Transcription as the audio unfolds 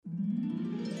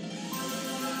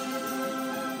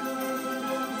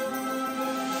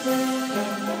Well,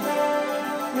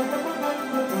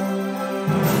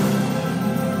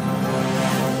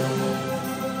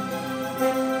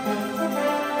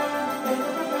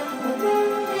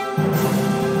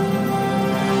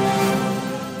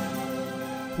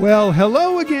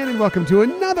 hello again and welcome to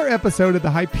another episode of the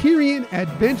Hyperion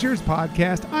Adventures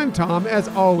Podcast. I'm Tom. As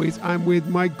always, I'm with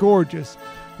my gorgeous,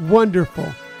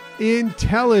 wonderful,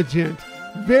 intelligent,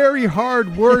 very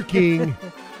hardworking,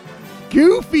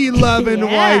 goofy-loving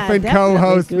wife and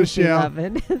co-host, Michelle.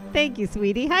 Thank you,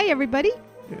 sweetie. Hi, everybody.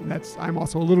 I'm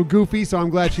also a little goofy, so I'm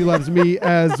glad she loves me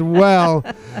as well.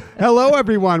 Hello,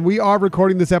 everyone. We are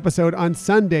recording this episode on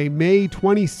Sunday, May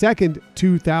 22nd,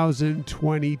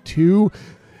 2022.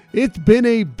 It's been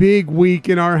a big week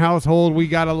in our household. We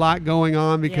got a lot going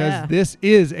on because this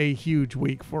is a huge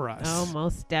week for us. Oh,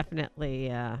 most definitely.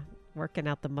 Working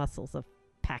out the muscles of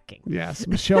packing. Yes,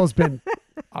 Michelle's been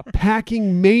a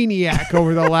packing maniac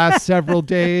over the last several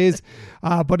days,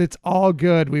 but it's all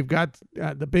good. We've got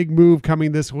the big move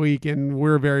coming this week, and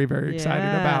we're very, very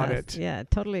excited about it. Yeah,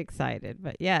 totally excited.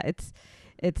 But yeah,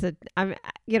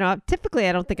 typically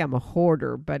I don't think I'm a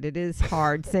hoarder, but it is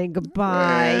hard saying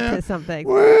goodbye to something.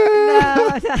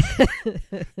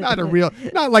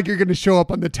 Not like you're going to show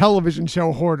up on the television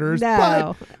show Hoarders.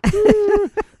 No.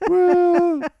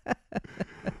 But,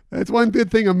 that's one good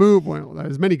thing a move. Well,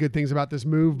 there's many good things about this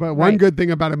move, but one good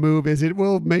thing about a move is it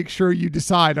will make sure you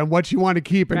decide on what you want to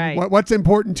keep and what's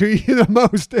important to you the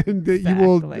most, and that you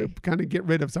will kind of get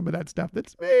rid of some of that stuff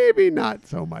that's maybe not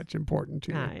so much important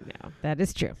to you. I know. That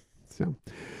is true. So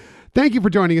thank you for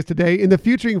joining us today. In the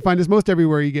future, you can find us most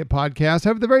everywhere you get podcasts.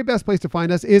 However, the very best place to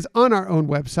find us is on our own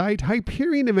website,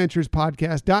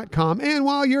 HyperionAdventuresPodcast.com. And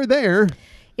while you're there,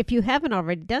 if you haven't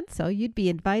already done so, you'd be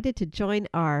invited to join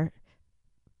our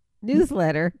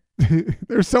newsletter.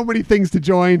 There's so many things to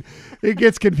join. It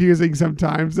gets confusing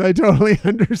sometimes. I totally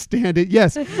understand it.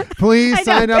 Yes, please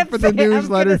sign up for the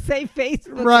newsletter. I'm going to say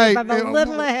Facebook. Right. I'm a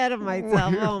little ahead of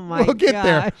myself. Oh my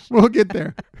gosh. We'll get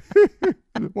there.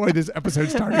 Boy, this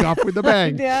episode's starting off with a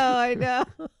bang. I know.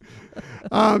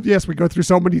 Yes, we go through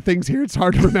so many things here. It's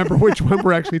hard to remember which one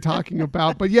we're actually talking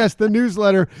about. But yes, the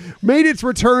newsletter made its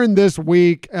return this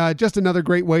week. Just another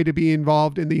great way to be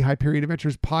involved in the Hyperion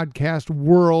Adventures podcast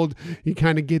world. You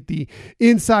kind of get the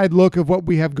inside look of what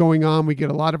we have going on. We get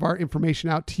a lot of our information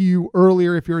out to you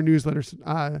earlier if you're a newsletter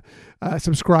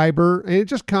subscriber. And it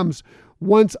just comes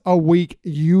once a week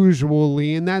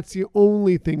usually, and that's the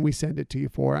only thing we send it to you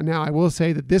for. Now, I will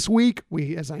say that this week,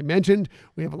 as I mentioned,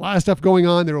 we have a lot of stuff going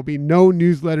on. There will be no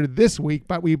newsletter this week,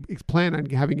 but we plan on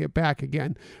having it back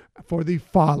again for the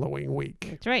following week.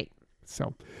 That's right.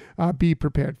 So be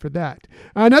prepared for that.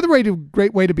 Another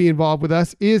great way to be involved with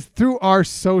us is through our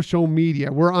social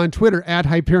media. We're on Twitter at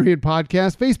Hyperion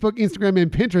Podcast, Facebook, Instagram,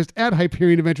 and Pinterest at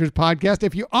Hyperion Adventures Podcast.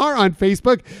 If you are on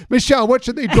Facebook, Michelle, what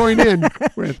should they join in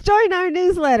with? Join our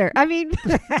newsletter.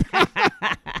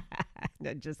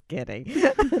 No, just kidding.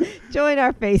 Join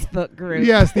our Facebook group.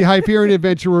 Yes, the Hyperion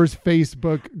Adventurers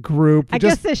Facebook group. I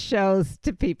guess this shows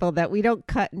to people that we don't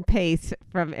cut and paste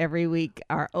from every week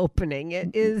our opening.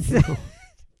 It is...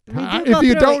 if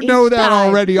you don't know that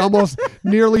already, almost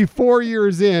nearly 4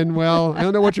 years in, well, I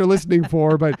don't know what you're listening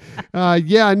for, but no.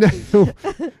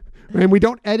 And we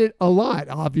don't edit a lot,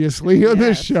 obviously, on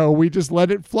this show. We just let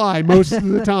it fly most of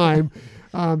the time.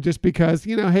 Just because,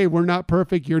 hey, we're not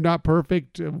perfect. You're not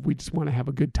perfect. We just want to have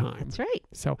a good time. That's right.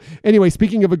 So anyway,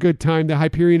 speaking of a good time, the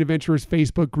Hyperion Adventurers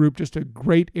Facebook group, just a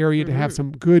great area to have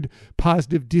some good,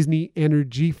 positive Disney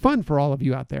energy, fun for all of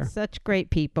you out there. Such great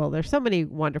people. There's so many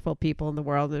wonderful people in the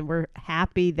world, and we're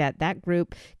happy that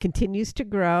group continues to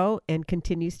grow and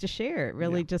continues to share. It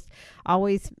really just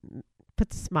always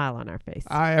puts a smile on our face.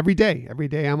 Every day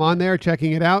I'm on there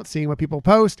checking it out, seeing what people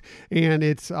post, and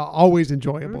it's always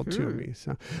enjoyable to me.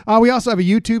 So we also have a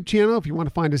YouTube channel. If you want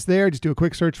to find us there, just do a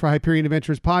quick search for Hyperion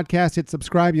Adventures Podcast, hit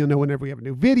subscribe. You'll know whenever we have a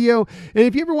new video. And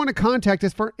if you ever want to contact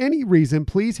us for any reason,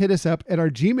 please hit us up at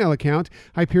our Gmail account,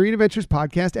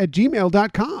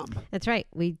 HyperionAdventuresPodcast@gmail.com. That's right.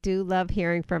 We do love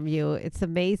hearing from you. It's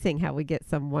amazing how we get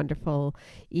some wonderful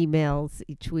emails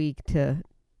each week to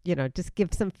just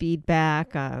give some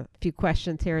feedback, a few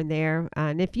questions here and there.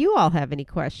 And if you all have any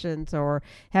questions or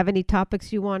have any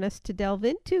topics you want us to delve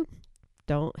into,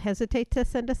 don't hesitate to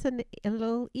send us a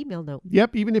little email note.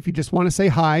 Yep. Even if you just want to say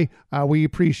hi, we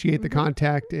appreciate the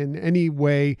contact in any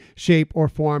way, shape, or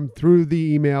form through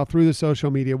the email, through the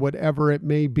social media, whatever it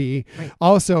may be. Right.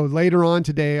 Also, later on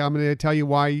today, I'm going to tell you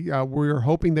why we're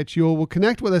hoping that you will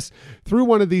connect with us through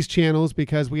one of these channels,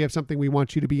 because we have something we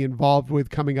want you to be involved with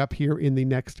coming up here in the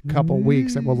next couple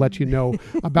weeks, and we'll let you know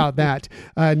about that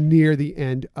near the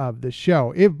end of the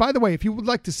show. By the way, if you would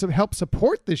like to help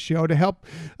support this show, to help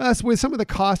us with some of the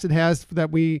cost it has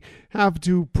that we have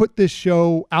to put this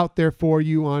show out there for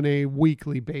you on a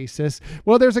weekly basis,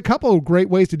 well, there's a couple of great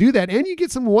ways to do that, and you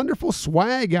get some wonderful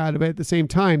swag out of it at the same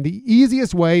time. The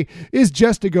easiest way is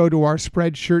just to go to our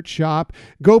Spreadshirt shop,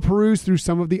 go peruse through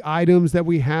some of the items that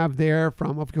we have there,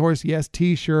 from, of course, yes,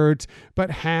 t-shirts,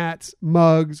 but hats,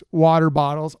 mugs, water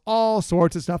bottles, all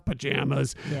sorts of stuff,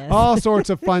 pajamas, all sorts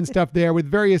of fun stuff there with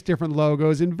various different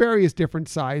logos in various different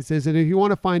sizes. And if you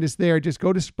want to find us there, just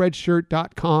go to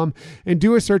Spreadshirt.com and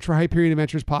do a search for Hyperion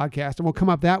Adventures Podcast, and we'll come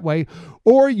up that way.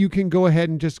 Or you can go ahead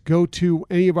and just go to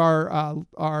any of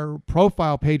our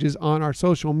profile pages on our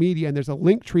social media, and there's a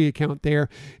Linktree account there,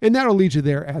 and that'll lead you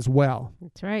there as well.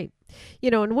 That's right.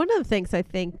 And one of the things I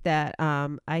think that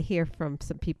I hear from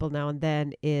some people now and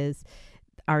then is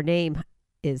our name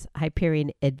is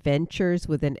Hyperion Adventures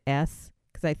with an S.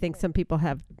 I think some people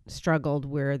have struggled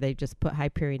where they just put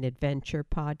Hyperion Adventure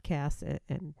Podcast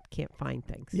and can't find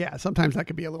things. Yeah, sometimes that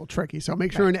can be a little tricky. So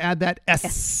make sure and add that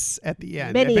S at the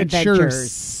end. Many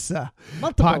adventures.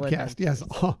 Multiple podcast. Adventures. Yes,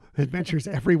 adventures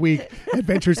every week,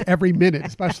 adventures every minute,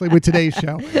 especially with today's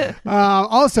show.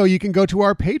 Also, you can go to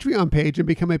our Patreon page and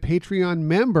become a Patreon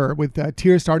member with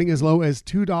tiers starting as low as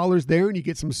 $2 there, and you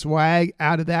get some swag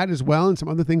out of that as well, and some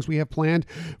other things we have planned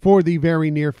for the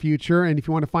very near future. And if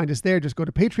you want to find us there, just go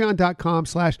to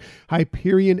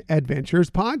patreon.com/Hyperion Adventures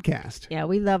Podcast. Yeah,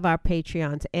 we love our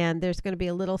Patreons, and there's going to be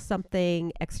a little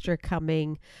something extra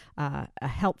coming, a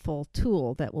helpful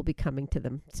tool that will be coming to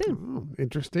them soon. Oh,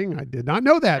 interesting. I did not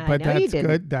know that, but that's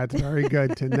good. That's very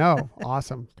good to know.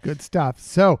 Awesome. Good stuff.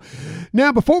 So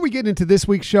now, before we get into this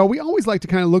week's show, we always like to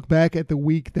kind of look back at the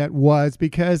week that was,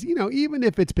 because, even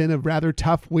if it's been a rather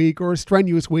tough week or a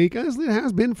strenuous week, as it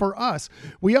has been for us,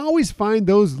 we always find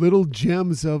those little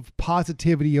gems of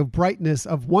positivity, of brightness,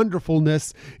 of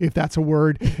wonderfulness, if that's a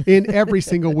word, in every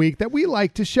single week that we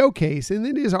like to showcase. And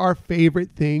it is our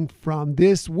favorite thing from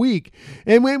this week.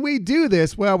 And when we do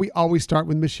this, well, we always start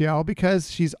with Michelle,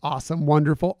 because she's awesome,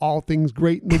 wonderful, all things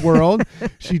great in the world.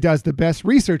 She does the best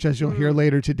research, as you'll hear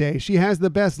later today. She has the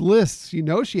best lists.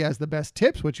 She has the best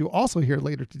tips, which you'll also hear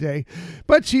later today.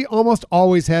 But she almost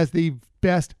always has the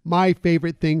best, my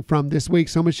favorite thing from this week.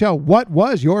 So Michelle, what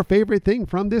was your favorite thing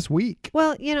from this week?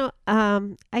 Well,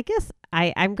 I guess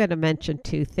I'm going to mention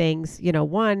two things.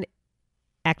 One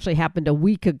actually happened a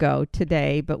week ago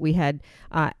today, but we had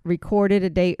recorded a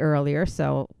day earlier,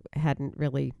 so hadn't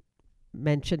really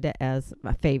mentioned it as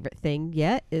my favorite thing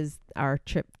yet, is our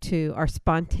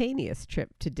spontaneous trip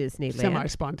to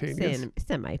Disneyland.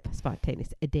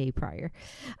 Semi-spontaneous, a day prior.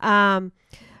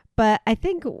 But I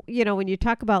think, when you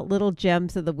talk about little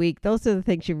gems of the week, those are the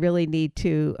things you really need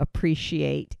to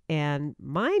appreciate. And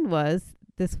mine was,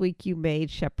 this week you made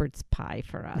shepherd's pie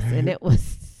for us, and it was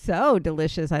so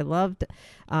delicious. I loved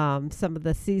some of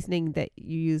the seasoning that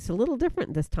you used, a little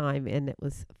different this time, and it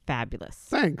was fabulous.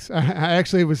 Thanks. I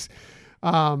actually was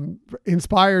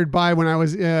inspired by when I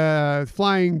was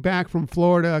flying back from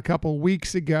Florida a couple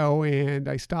weeks ago, and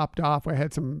I stopped off. I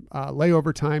had some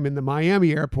layover time in the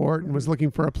Miami airport and was looking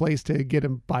for a place to get a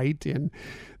bite, and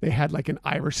they had like an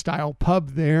Irish style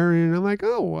pub there, and I'm like,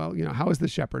 oh, well, how is the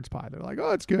shepherd's pie? They're like,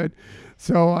 oh, it's good.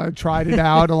 So I tried it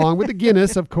out along with the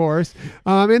Guinness, of course,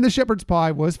 and the shepherd's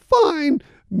pie was fine.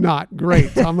 Not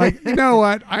great. So I'm like, you know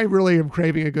what? I really am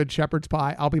craving a good shepherd's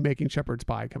pie. I'll be making shepherd's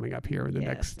pie coming up here in the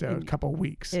next couple of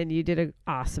weeks. And you did an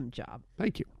awesome job.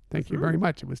 Thank you. Thank you very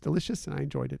much. It was delicious, and I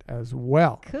enjoyed it as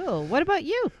well. Cool. What about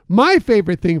you? My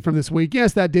favorite thing from this week,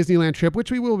 yes, that Disneyland trip, which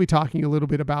we will be talking a little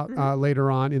bit about later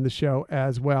on in the show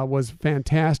as well, was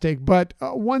fantastic. But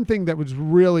one thing that was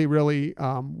really, really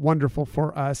wonderful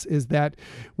for us is that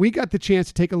we got the chance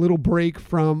to take a little break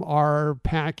from our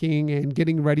packing and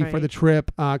getting ready for the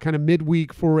trip, kind of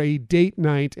midweek, for a date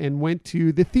night, and went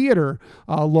to the theater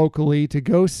locally to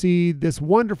go see this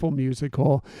wonderful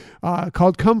musical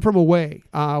called Come From Away,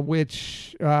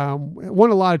 which won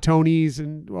a lot of Tonys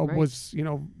and was,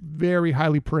 very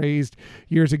highly praised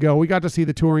years ago. We got to see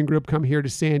the touring group come here to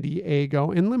San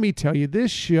Diego, and let me tell you,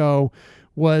 this show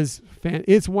was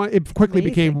it quickly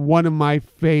became one of my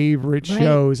favorite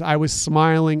shows. I was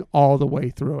smiling all the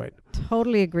way through it.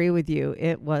 Totally agree with you.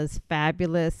 It was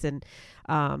fabulous, and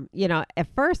at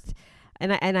first,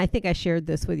 and I think I shared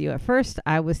this with you. At first,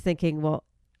 I was thinking, well,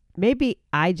 maybe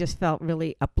I just felt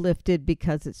really uplifted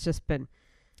because it's just been,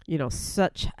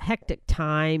 such hectic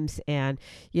times, and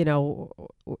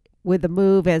with the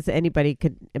move, as anybody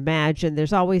could imagine,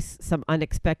 there's always some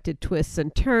unexpected twists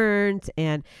and turns,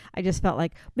 and I just felt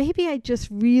like maybe I just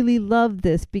really love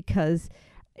this because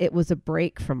it was a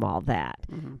break from all that.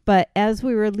 Mm-hmm. But as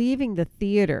we were leaving the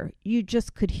theater, you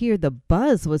just could hear the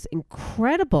buzz was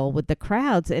incredible with the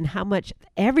crowds and how much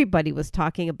everybody was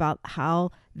talking about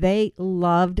how they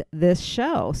loved this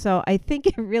show. So I think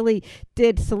it really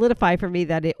did solidify for me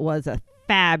that it was a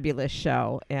fabulous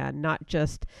show and not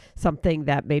just something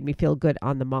that made me feel good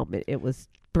on the moment. It was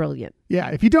brilliant. Yeah,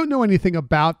 if you don't know anything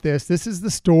about this is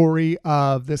the story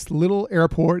of this little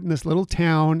airport in this little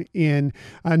town in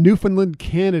Newfoundland,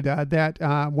 Canada, that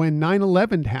when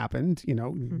 9/11 happened,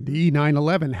 the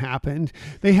 9/11 happened,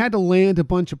 they had to land a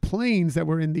bunch of planes that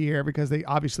were in the air because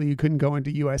you couldn't go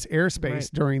into U.S.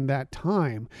 airspace during that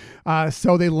time.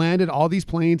 So they landed all these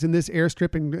planes in this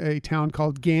airstrip in a town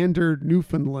called Gander,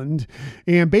 Newfoundland,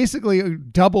 and basically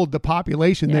doubled the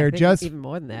population there. I think just even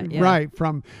more than that. Yeah. Right,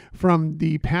 from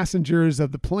the passengers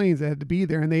of the planes that had to be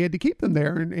there, and they had to keep them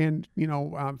there and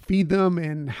feed them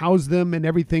and house them and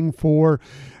everything for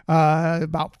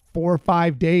about 4 or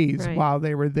 5 days while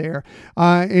they were there.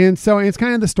 And so it's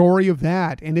kind of the story of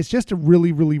that. And it's just a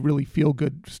really, really, really feel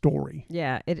good story.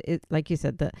 Yeah. It like you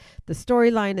said, the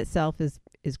storyline itself is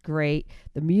great.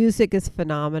 The music is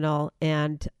phenomenal.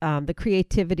 And the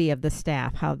creativity of the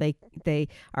staff, how they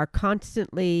are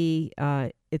constantly,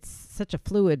 it's such a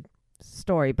fluid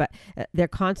story, but they're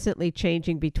constantly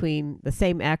changing between the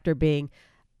same actor being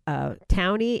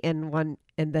townie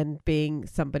and then being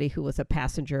somebody who was a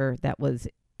passenger that was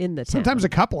in the town. Sometimes a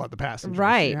couple of the passengers.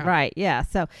 Right. Yeah.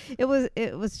 So it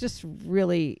was just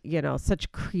really,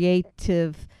 such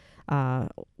creative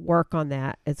work on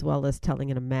that, as well as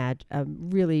telling a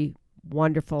really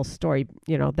wonderful story,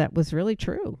 that was really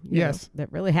true. Yes.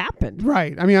 That really happened.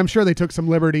 Right. I mean, I'm sure they took some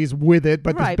liberties with it,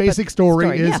 but the basic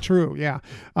story is true. Yeah.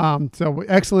 So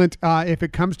excellent. If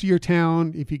it comes to your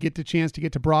town, if you get the chance to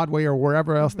get to Broadway or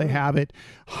wherever else they have it,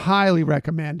 highly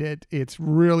recommend it. It's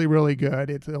really, really good.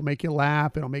 It'll make you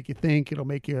laugh. It'll make you think. It'll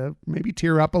make you maybe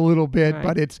tear up a little bit,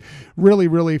 but it's really,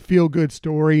 really feel good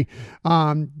story.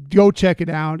 Go check it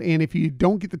out. And if you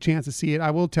don't get the chance to see it, I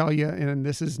will tell you, and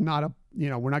this is not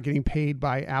we're not getting paid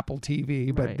by Apple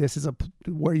TV, but this is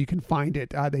where you can find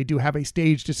it. They do have a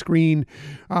stage to screen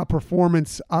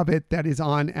performance of it that is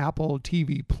on Apple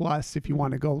TV Plus. If you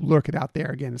want to go look it out there,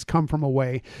 again, it's Come From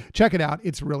Away. Check it out.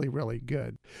 It's really, really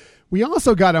good. We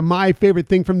also got a My Favorite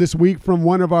Thing from this week from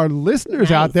one of our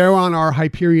listeners out there on our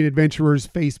Hyperion Adventurers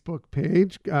Facebook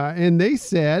page. And they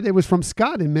said, it was from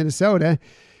Scott in Minnesota.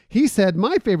 He said,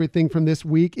 my favorite thing from this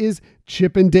week is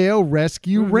Chippendale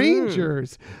Rescue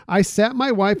Rangers. I sat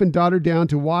my wife and daughter down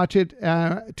to watch it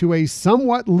to a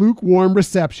somewhat lukewarm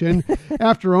reception.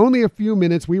 After only a few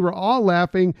minutes, we were all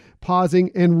laughing,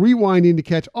 pausing, and rewinding to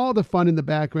catch all the fun in the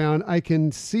background. I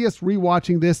can see us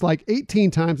rewatching this like 18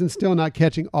 times and still not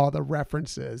catching all the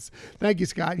references. Thank you,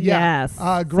 Scott. Yeah.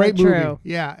 Yes. Great so movie. True.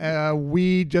 Yeah.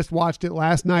 We just watched it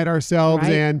last night ourselves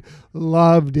and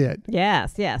loved it.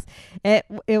 Yes. It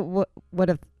would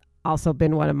have also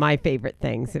been one of my favorite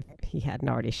things if he hadn't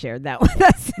already shared that with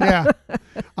us.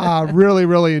 Really,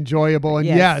 really enjoyable. And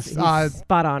yes,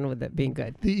 spot on with it being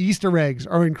good. The Easter eggs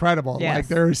are incredible. Yes. Like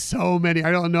there's so many.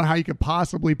 I don't know how you could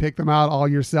possibly pick them out all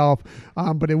yourself,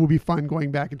 but it will be fun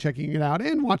going back and checking it out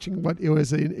and watching what it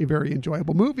was a very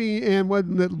enjoyable movie and what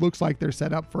it looks like they're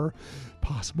set up for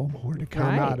possible more to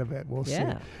come out of it. We'll see.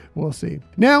 We'll see.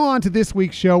 Now on to this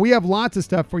week's show. We have lots of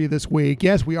stuff for you this week.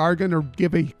 Yes, we are going to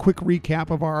give a quick recap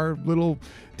of our little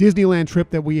Disneyland trip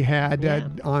that we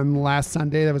had on last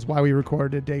Sunday. That was why we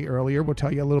recorded a day earlier. We'll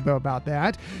tell you a little bit about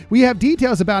that. We have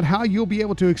details about how you'll be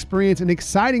able to experience an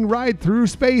exciting ride through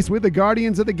space with the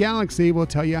Guardians of the Galaxy. We'll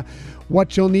tell you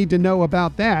what you'll need to know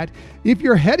about that. If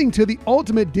you're heading to the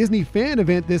Ultimate Disney Fan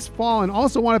Event this fall and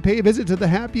also want to pay a visit to the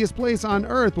happiest place on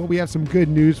Earth, well, we have some good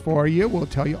news for you. We'll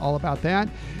tell you all about that.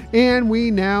 And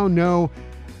we now know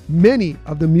many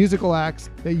of the musical acts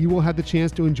that you will have the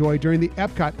chance to enjoy during the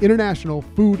Epcot International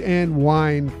Food and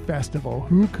Wine Festival.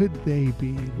 Who could they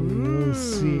be? We'll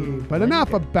see. But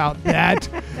enough about that.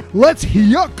 Let's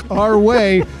yuck our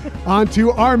way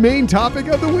onto our main topic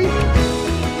of the week.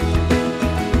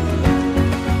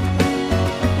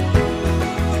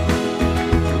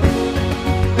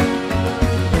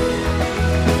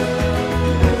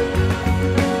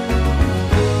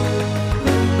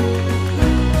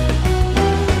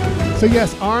 So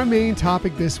yes, our main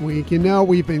topic this week,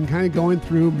 we've been kind of going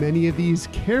through many of these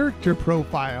character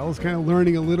profiles, kind of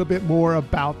learning a little bit more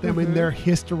about them and their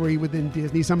history within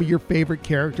Disney. Some of your favorite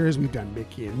characters. We've done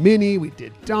Mickey and Minnie. We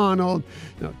did Donald,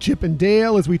 Chip and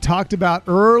Dale, as we talked about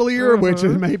earlier, which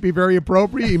might be very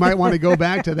appropriate. You might want to go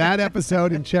back to that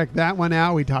episode and check that one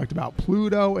out. We talked about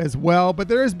Pluto as well. But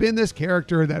there has been this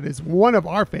character that is one of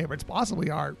our favorites, possibly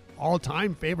our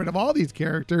all-time favorite of all these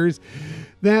characters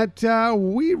that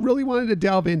we really wanted to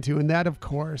delve into. And that, of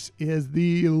course, is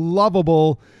the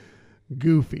lovable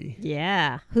Goofy.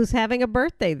 Yeah. Who's having a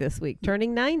birthday this week,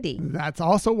 turning 90. That's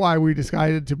also why we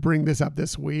decided to bring this up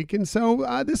this week. And so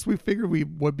we figured we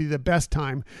would be the best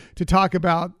time to talk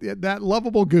about that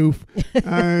lovable goof,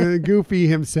 Goofy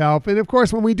himself. And of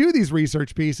course, when we do these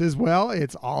research pieces, well,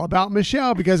 it's all about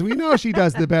Michelle because we know she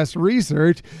does the best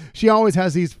research. She always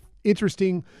has these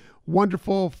interesting,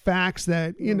 wonderful facts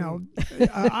that,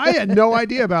 I had no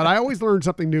idea about. I always learn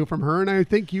something new from her, and I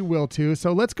think you will too.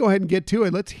 So let's go ahead and get to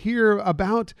it. Let's hear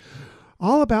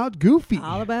all about Goofy.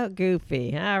 All about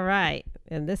Goofy. All right.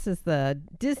 And this is the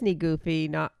Disney Goofy,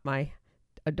 not my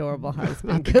adorable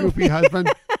husband. Not the Goofy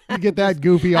husband. You get that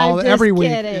Goofy every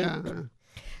week. Yeah.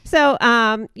 So,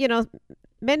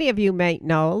 many of you might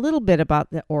know a little bit about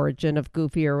the origin of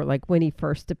Goofy, or like when he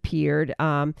first appeared.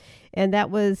 And that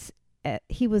was,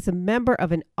 he was a member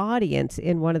of an audience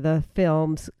in one of the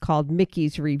films called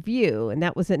Mickey's Review. And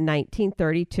that was in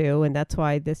 1932. And that's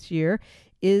why this year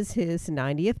is his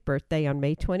 90th birthday on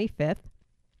May 25th.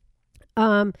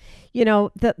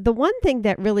 The one thing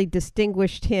that really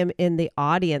distinguished him in the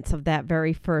audience of that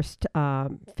very first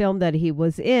film that he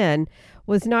was in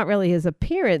was not really his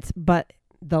appearance, but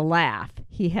the laugh.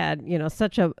 He had,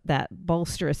 that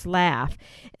boisterous laugh.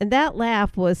 And that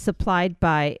laugh was supplied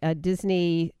by a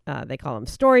Disney, they call him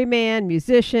storyman,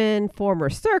 musician,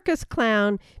 former circus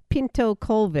clown, Pinto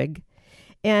Colvig.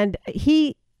 And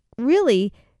he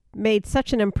really made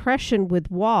such an impression with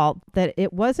Walt that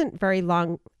it wasn't very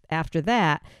long after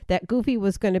that Goofy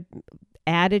was going to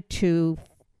added to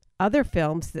other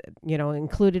films that,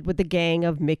 included with the gang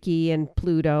of Mickey and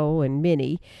Pluto and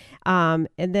Minnie. And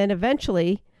then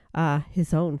eventually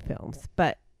his own films.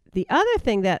 But the other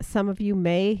thing that some of you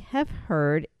may have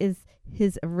heard is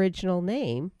his original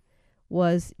name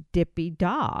was Dippy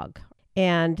Dog.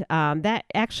 And that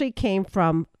actually came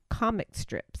from comic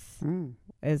strips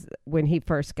as when he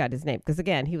first got his name. Because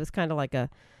again, he was kind of like the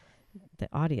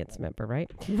audience member,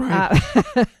 right? Right.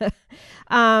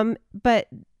 But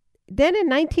then in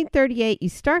 1938, you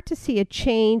start to see a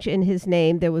change in his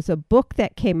name. There was a book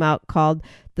that came out called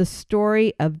The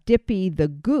Story of Dippy the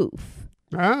Goof.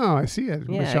 Oh, I see it.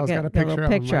 Yeah, Michelle's got a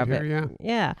picture of it. Yeah.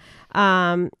 Yeah.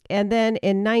 And then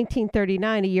in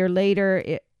 1939, a year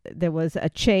later, there was a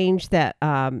change that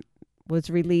was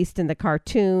released in the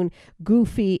cartoon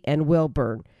Goofy and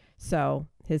Wilburn. So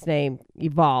his name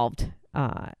evolved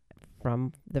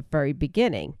from the very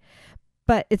beginning.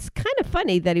 But it's kind of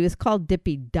funny that he was called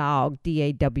Dippy Dog,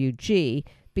 D-A-W-G,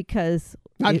 because...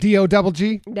 Not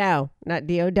D-O-double-G? No, not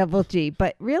D-O-double-G.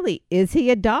 But really, is he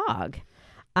a dog?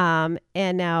 And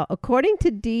now, according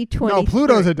to D23... No,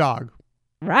 Pluto's a dog.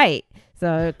 Right.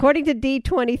 So according to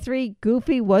D23,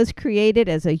 Goofy was created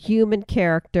as a human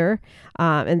character,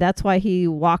 and that's why he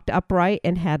walked upright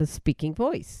and had a speaking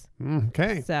voice.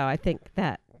 Okay. So I think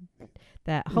that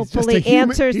hopefully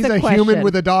answers the question. He's a human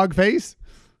with a dog face?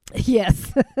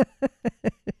 Yes.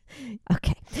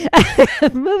 Okay.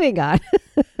 Moving on.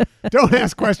 Don't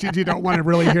ask questions you don't want to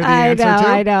really hear the answer to.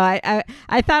 I know.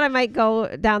 I thought I might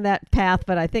go down that path,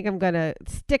 but I think I'm going to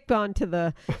stick on to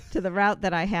the route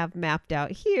that I have mapped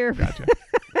out here. Gotcha.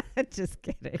 Just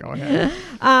kidding. Go ahead.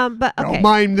 But okay. Don't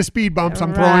mind the speed bumps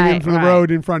I'm throwing in from the road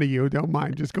in front of you. Don't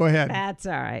mind. Just go ahead. That's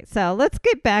all right. So let's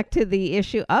get back to the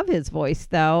issue of his voice,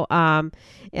 though,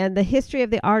 and the history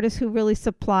of the artist who really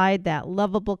supplied that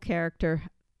lovable character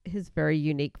his very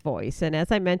unique voice. And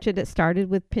as I mentioned, it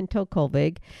started with Pinto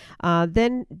Colvig,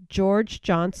 then George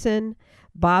Johnson,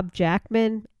 Bob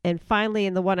Jackman, and finally,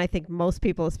 and the one I think most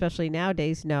people, especially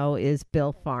nowadays, know is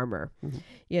Bill Farmer.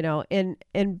 Mm-hmm.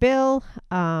 And Bill,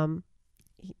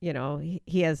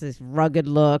 he has his rugged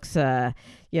looks,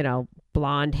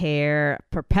 blonde hair,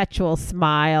 perpetual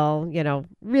smile,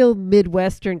 real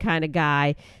Midwestern kind of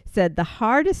guy. Said the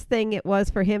hardest thing it was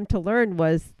for him to learn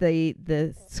was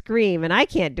the scream, and I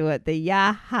can't do it, the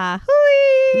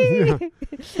yah-ha-hooey.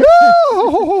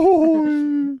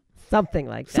 Yeah. Something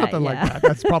like that. Something like that.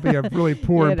 That's probably a really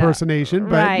poor impersonation.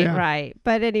 But right, yeah. right.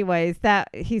 But anyways, that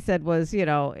he said was,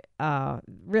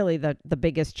 really the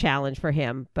biggest challenge for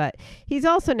him. But he's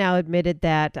also now admitted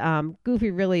that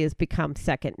Goofy really has become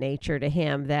second nature to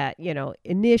him. That,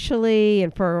 initially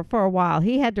and for a while,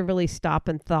 he had to really stop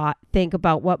and think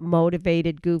about what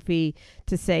motivated Goofy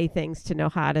to say things, to know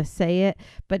how to say it.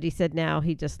 But he said now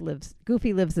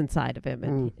Goofy lives inside of him,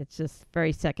 and it's just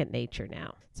very second nature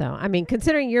now. So, I mean,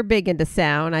 considering you're big into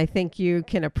sound, I think you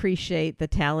can appreciate the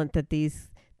talent that these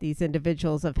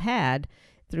individuals have had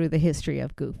through the history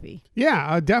of Goofy.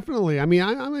 Yeah, definitely. I mean,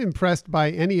 I'm impressed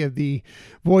by any of the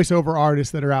voiceover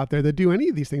artists that are out there that do any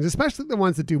of these things, especially the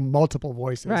ones that do multiple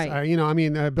voices.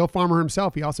 Right. Bill Farmer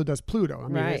himself, he also does Pluto. I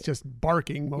mean, right. It's just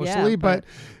barking mostly, but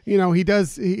he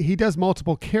does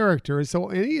multiple characters. So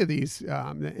any of these,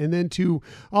 and then to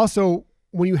also,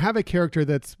 when you have a character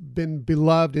that's been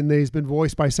beloved and he's been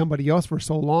voiced by somebody else for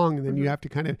so long, and then you have to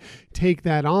kind of take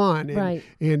that on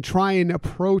and try and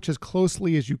approach as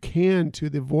closely as you can to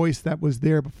the voice that was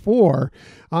there before,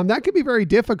 that can be very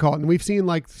difficult. And we've seen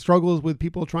like struggles with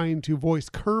people trying to voice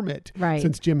Kermit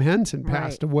since Jim Henson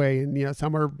passed away. And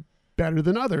some are better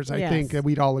than others. I think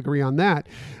we'd all agree on that.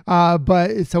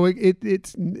 But so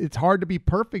it's hard to be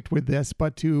perfect with this,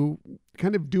 but to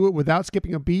kind of do it without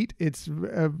skipping a beat, it's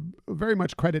very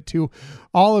much credit to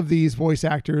all of these voice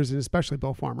actors, and especially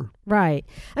Bill Farmer. Right.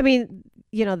 I mean,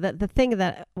 the thing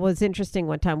that was interesting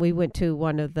one time, we went to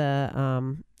one of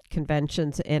the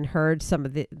conventions and heard some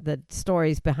of the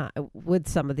stories behind with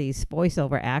some of these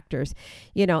voiceover actors,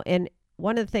 and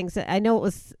one of the things that I know, it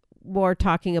was more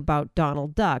talking about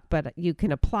Donald Duck, but you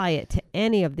can apply it to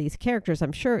any of these characters,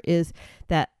 I'm sure, is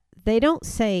that they don't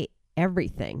say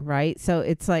everything, right? So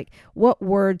it's like, what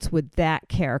words would that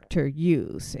character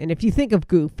use? And if you think of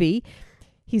Goofy,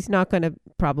 he's not going to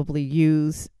probably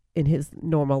use in his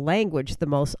normal language the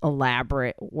most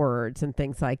elaborate words and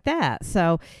things like that.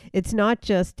 So it's not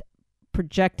just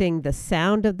projecting the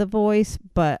sound of the voice,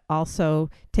 but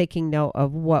also taking note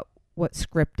of what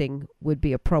scripting would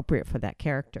be appropriate for that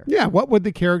character. Yeah, how would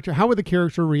the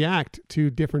character react to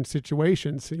different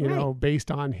situations, based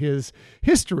on his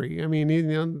history? I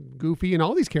mean, Goofy and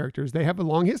all these characters, they have a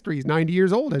long history. He's 90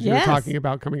 years old, as you were talking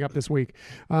about coming up this week.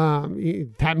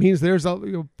 That means there's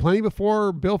plenty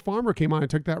before Bill Farmer came on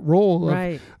and took that role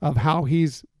of how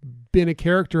he's been a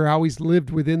character, how he's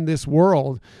lived within this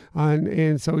world.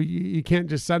 And so you can't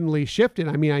just suddenly shift it.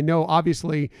 I mean, I know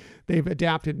obviously they've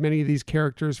adapted many of these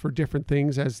characters for different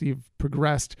things as you've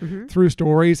progressed through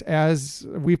stories, as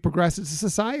we've progressed as a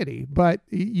society, but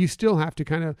you still have to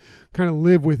kind of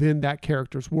live within that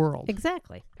character's world.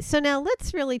 Exactly. So now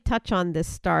let's really touch on this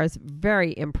star's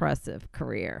very impressive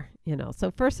career. So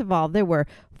first of all, there were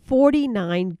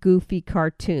 49 Goofy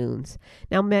cartoons.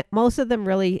 Now, most of them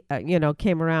really,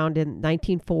 came around in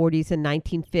 1940s and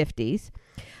 1950s.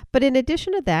 But in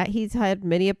addition to that, he's had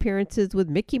many appearances with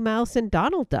Mickey Mouse and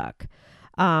Donald Duck.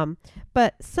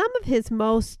 But some of his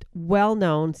most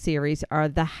well-known series are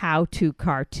the how-to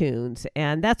cartoons.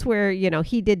 And that's where,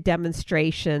 he did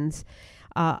demonstrations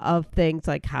of things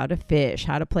like how to fish,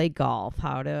 how to play golf,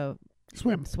 how to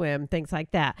swim, things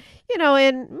like that.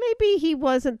 And maybe he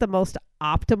wasn't the most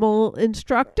optimal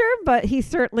instructor, but he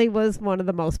certainly was one of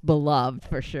the most beloved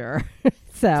for sure.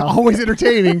 So it's always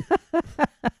entertaining.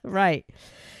 Right.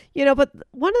 But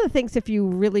one of the things, if you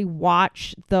really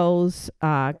watch those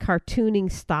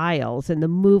cartooning styles and the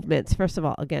movements, first of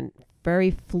all, again,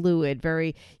 very fluid,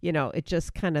 very, it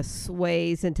just kind of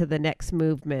sways into the next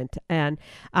movement. And,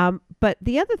 but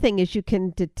the other thing is you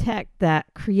can detect that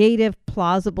creative,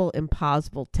 plausible,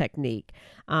 impossible technique.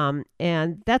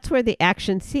 And that's where the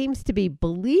action seems to be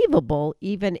believable,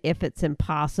 even if it's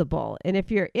impossible. And if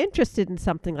you're interested in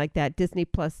something like that, Disney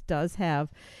Plus does have,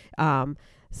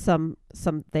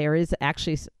 there is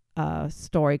actually a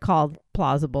story called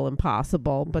Plausible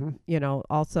Impossible, but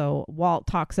also Walt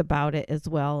talks about it as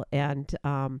well, and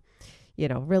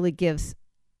really gives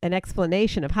an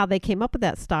explanation of how they came up with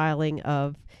that styling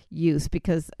of use,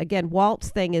 because again, Walt's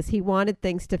thing is he wanted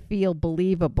things to feel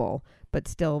believable but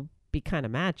still be kind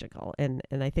of magical, and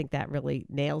I think that really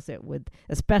nails it with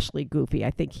especially Goofy.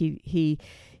 I think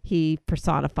he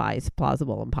personifies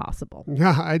plausible impossible.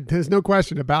 Yeah, there's no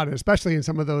question about it, especially in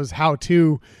some of those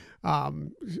how-to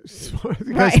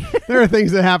because there are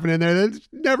things that happen in there that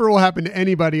never will happen to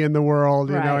anybody in the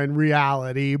world, in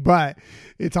reality, but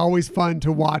it's always fun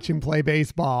to watch him play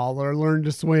baseball or learn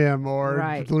to swim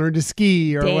or learn to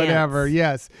ski or whatever.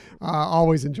 Yes.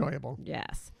 Always enjoyable.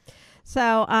 Yes.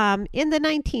 So in the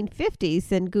 1950s,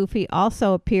 then Goofy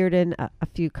also appeared in a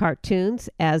few cartoons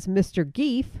as Mr.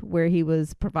 Geef, where he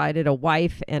was provided a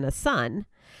wife and a son.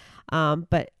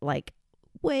 But like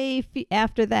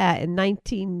after that in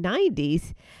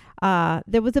 1990s,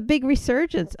 there was a big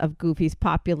resurgence of Goofy's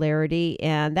popularity,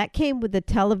 and that came with the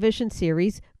television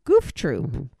series Goof Troop.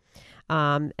 Mm-hmm.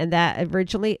 And that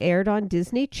originally aired on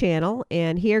Disney Channel.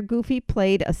 And here Goofy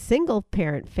played a single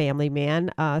parent family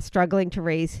man struggling to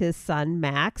raise his son,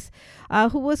 Max,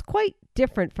 who was quite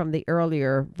different from the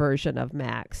earlier version of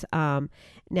Max.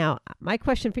 Now, my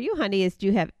question for you, honey, is do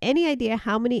you have any idea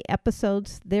how many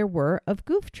episodes there were of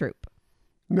Goof Troop?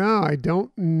 No, I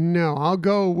don't know. I'll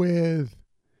go with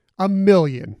 1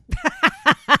 million.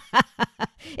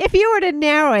 If you were to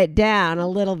narrow it down a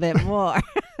little bit more.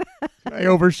 I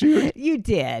overshoot. You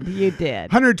did.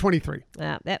 123.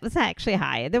 That was actually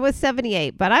high. There was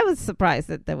 78, but I was surprised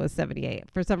that there was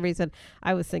 78. For some reason,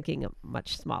 I was thinking a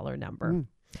much smaller number.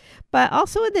 But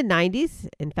also in the 90s,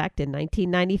 in fact, in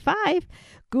 1995,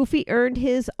 Goofy earned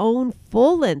his own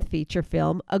full-length feature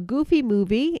film, A Goofy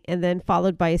Movie, and then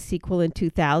followed by a sequel in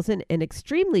 2000, An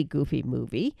Extremely Goofy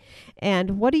Movie.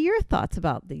 And what are your thoughts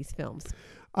about these films?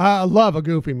 I love A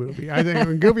Goofy Movie. I think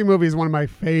A Goofy Movie is one of my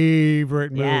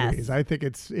favorite movies. Yes. I think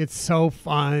it's so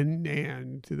fun,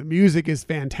 and the music is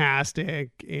fantastic,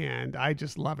 and I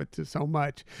just love it so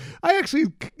much. I actually,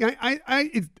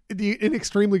 an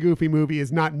Extremely Goofy Movie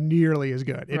is not nearly as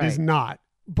good. It is not.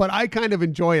 But I kind of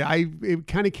enjoy it. It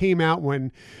kind of came out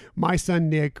when my son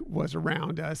Nick was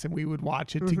around us, and we would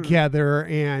watch it together,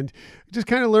 and just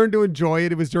kind of learned to enjoy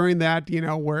it. It was during that,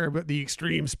 where the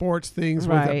extreme sports things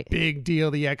was a big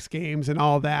deal, the X Games and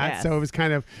all that. Yes. So it was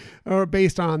kind of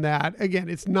based on that. Again,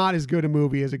 it's not as good a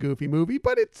movie as A Goofy Movie,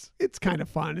 but it's kind of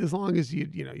fun as long as you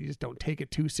just don't take it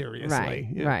too seriously.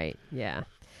 Right. Yeah.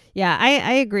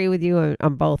 I agree with you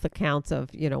on both accounts of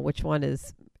which one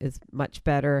is much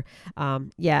better.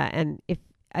 And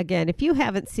if you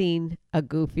haven't seen A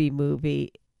Goofy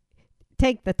Movie,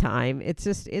 take the time.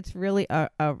 It's really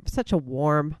such a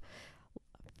warm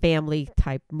family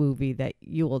type movie that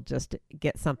you will just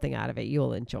get something out of it.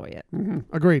 You'll enjoy it.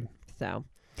 Agreed. So,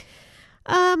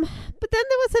 but then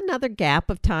there was another gap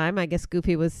of time. I guess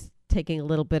Goofy was taking a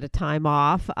little bit of time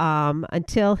off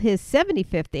until his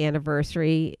 75th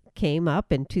anniversary came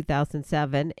up in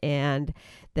 2007, and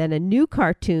then a new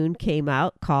cartoon came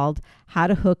out called How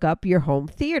to Hook Up Your Home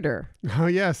Theater. Oh,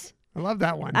 yes. I love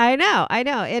that one. I know.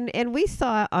 And we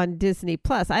saw it on Disney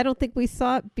Plus. I don't think we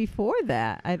saw it before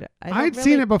that. I'd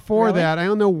seen it before that. I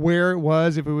don't know where it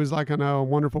was, if it was like on A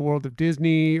Wonderful World of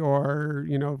Disney or,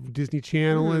 Disney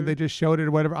Channel, and they just showed it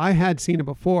or whatever. I had seen it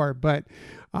before, but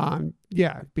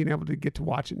being able to get to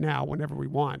watch it now whenever we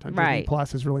want on Disney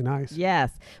Plus is really nice.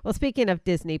 Yes. Well, speaking of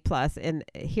Disney Plus, and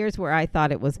here's where I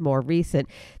thought it was more recent.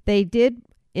 They did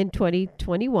in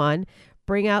 2021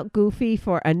 bring out Goofy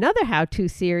for another how-to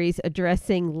series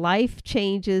addressing life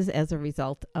changes as a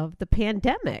result of the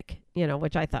pandemic,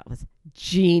 which I thought was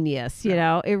genius.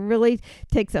 It really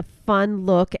takes a fun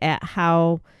look at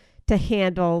how to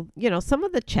handle, some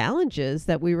of the challenges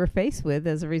that we were faced with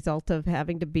as a result of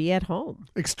having to be at home.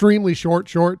 Extremely short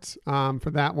shorts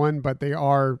for that one, but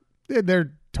they're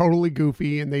totally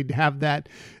goofy, and they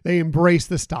embrace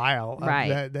the style of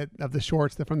of the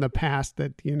shorts from the past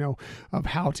of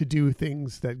how to do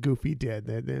things that Goofy did.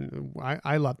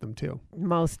 I love them too.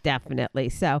 Most definitely.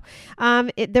 So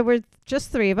there were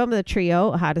just 3 of them, the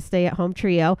trio, How to Stay at Home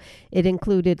trio. It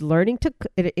includes,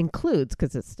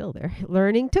 because it's still there,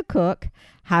 learning to cook,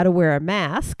 how to wear a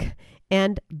mask,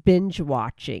 and binge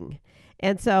watching.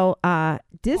 And so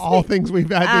Disney... All things we've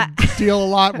had to deal a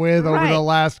lot with over the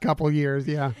last couple of years,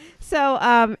 yeah. So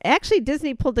actually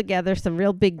Disney pulled together some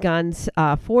real big guns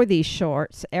for these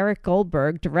shorts. Eric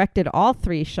Goldberg directed all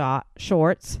 3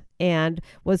 shorts and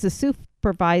was the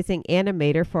supervising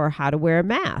animator for How to Wear a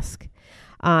Mask.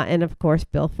 And of course,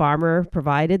 Bill Farmer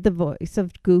provided the voice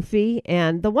of Goofy.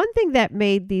 And the one thing that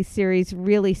made these series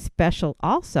really special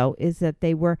also is that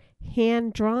they were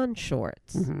hand-drawn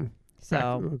shorts. Mm-hmm.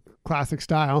 So classic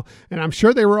style, and I'm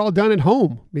sure they were all done at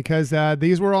home because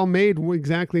these were all made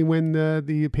exactly when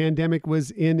the pandemic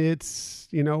was in its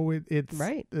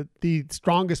the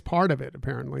strongest part of it,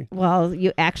 apparently. Well,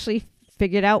 you actually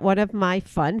figured out one of my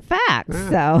fun facts.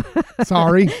 So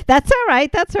sorry. That's all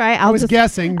right. I was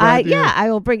guessing. But, I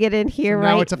will bring it in here so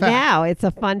right now. It's a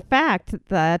fun fact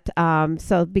that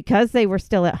so because they were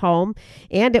still at home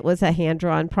and it was a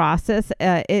hand-drawn process,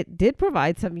 it did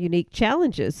provide some unique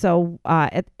challenges. So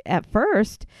at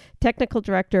first, technical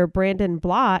director Brandon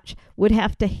Bloch would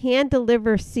have to hand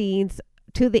deliver scenes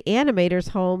to the animators'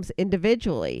 homes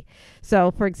individually.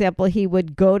 So, for example, he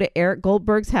would go to Eric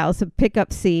Goldberg's house and pick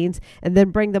up scenes and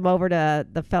then bring them over to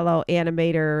the fellow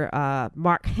animator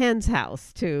Mark Henn's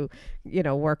house to,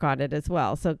 work on it as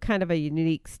well. So kind of a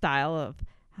unique style of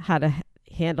how to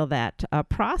handle that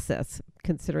process,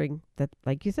 considering that,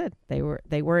 like you said, they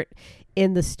weren't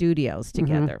in the studios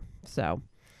together. So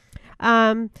I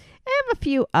have a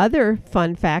few other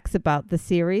fun facts about the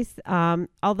series.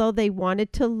 Although they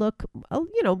wanted to look,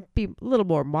 be a little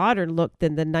more modern look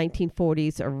than the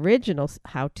 1940s original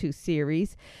how-to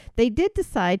series, they did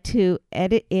decide to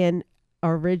edit in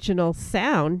original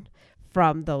sound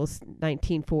from those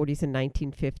 1940s and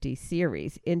 1950s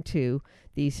series into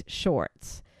these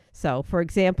shorts. So, for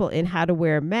example, in How to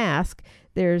Wear a Mask,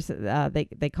 there's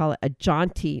they call it a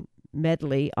jaunty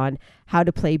medley on how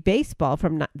to play baseball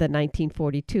from the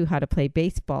 1942 How to Play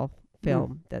Baseball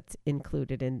film that's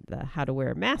included in the How to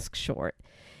Wear a Mask short.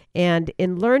 And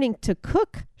in Learning to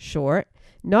Cook short,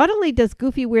 not only does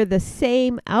Goofy wear the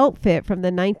same outfit from the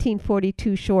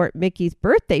 1942 short Mickey's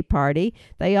Birthday Party,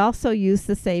 they also use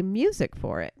the same music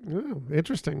for it. Oh,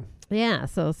 interesting. Yeah,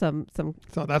 so some. So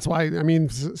that's why,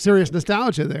 serious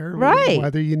nostalgia there. Right.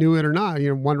 Whether you knew it or not,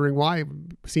 wondering why it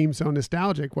seemed so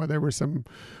nostalgic, where there was some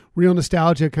real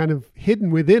nostalgia kind of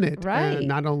hidden within it. Right. And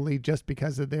not only just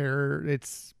because of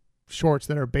it's shorts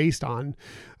that are based on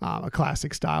a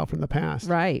classic style from the past.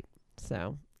 Right.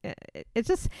 So it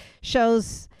just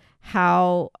shows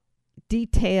how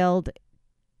detailed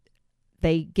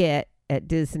they get at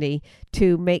Disney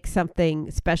to make something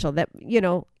special that,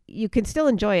 you can still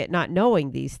enjoy it not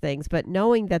knowing these things, but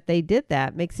knowing that they did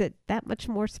that makes it that much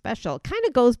more special. Kind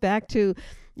of goes back to,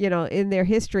 in their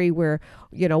history where,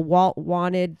 Walt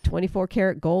wanted 24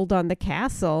 karat gold on the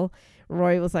castle.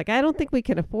 Roy was like, I don't think we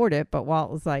can afford it. But Walt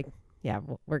was like, yeah,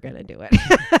 we're going to do it.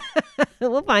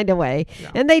 We'll find a way.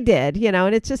 Yeah. And they did,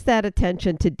 and it's just that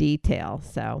attention to detail.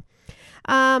 So,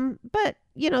 but,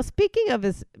 speaking of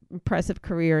his impressive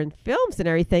career in films and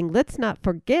everything, let's not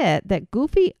forget that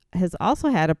Goofy has also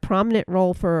had a prominent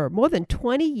role for more than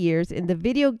 20 years in the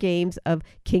video games of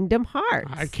Kingdom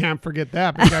Hearts. I can't forget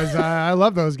that because I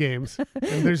love those games.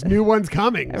 And there's new ones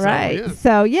coming. Right.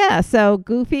 So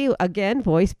Goofy, again,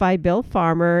 voiced by Bill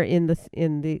Farmer in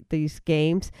these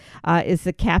games, is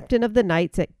the captain of the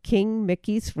knights at King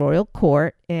Mickey's Royal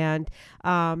Court. And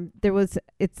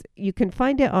you can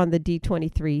find it on the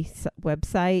D23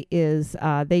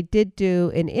 website. They did do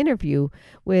an interview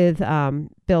with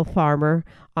Bill Farmer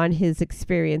on his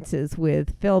experiences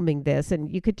with filming this,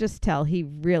 and you could just tell he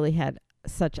really had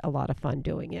such a lot of fun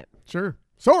doing it. Sure.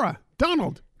 Sora,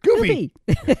 Donald, Goofy.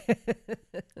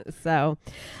 So,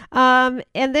 and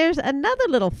there's another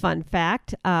little fun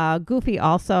fact. Goofy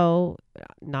also,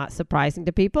 not surprising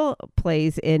to people,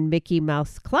 plays in Mickey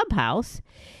Mouse Clubhouse.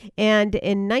 And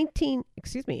in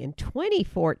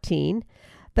 2014,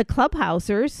 the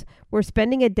Clubhousers were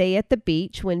spending a day at the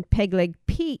beach when Pegleg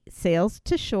Pete sails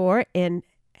to shore and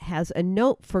has a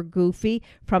note for Goofy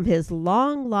from his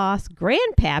long-lost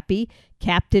grandpappy,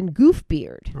 Captain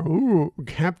Goofbeard. Oh,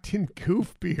 Captain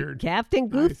Goofbeard. Captain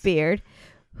Goofbeard,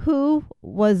 who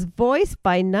was voiced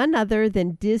by none other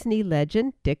than Disney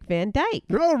legend Dick Van Dyke.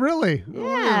 Oh, really? Yeah.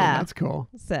 Oh, that's cool.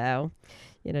 So,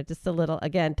 just a little,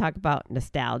 again, talk about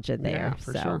nostalgia there. Yeah,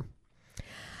 for sure.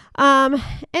 And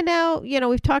now,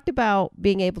 we've talked about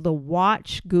being able to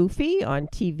watch Goofy on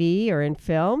TV or in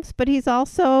films, but he's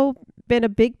also been a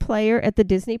big player at the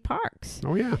Disney parks.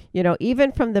 Oh, yeah.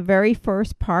 Even from the very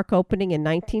first park opening in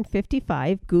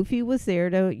 1955, Goofy was there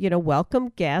to, welcome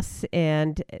guests.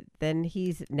 And then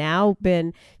he's now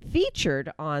been featured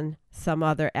on some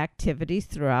other activities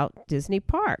throughout Disney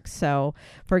parks. So,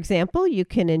 for example, you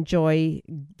can enjoy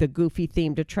the Goofy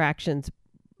themed attractions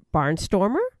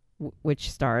Barnstormer, which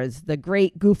stars the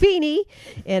great Goofini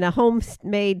in a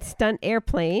homemade stunt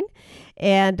airplane.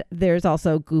 And there's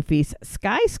also Goofy's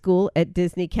Sky School at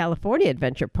Disney California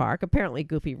Adventure Park. Apparently,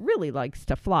 Goofy really likes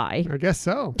to fly. I guess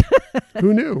so.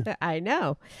 Who knew? I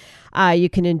know.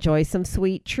 You can enjoy some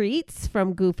sweet treats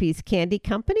from Goofy's Candy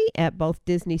Company at both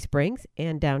Disney Springs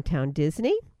and Downtown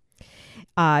Disney.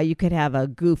 You could have a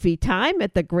Goofy time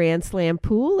at the Grand Slam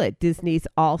Pool at Disney's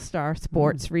All-Star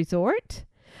Sports Resort.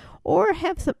 Or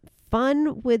have some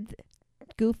fun with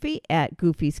Goofy at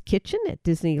Goofy's Kitchen at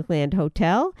Disneyland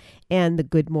Hotel and the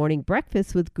Good Morning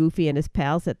Breakfast with Goofy and his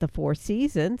pals at the Four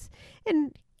Seasons.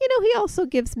 And, he also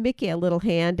gives Mickey a little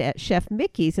hand at Chef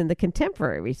Mickey's in the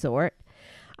Contemporary Resort.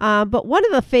 But one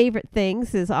of the favorite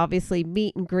things is obviously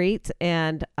meet and greets,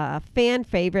 and a fan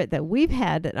favorite that we've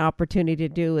had an opportunity to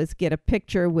do is get a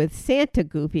picture with Santa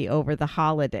Goofy over the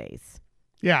holidays.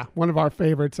 Yeah, one of our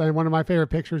favorites. One of my favorite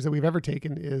pictures that we've ever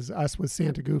taken is us with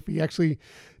Santa Goofy. Actually,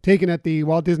 taken at the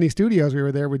Walt Disney Studios. We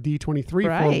were there with D23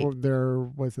 Right. for their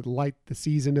was it Light the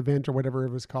Season event or whatever it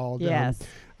was called. Yes.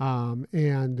 It's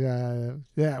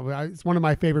one of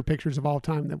my favorite pictures of all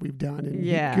time that we've done. And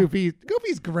Yeah. Goofy's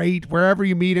great wherever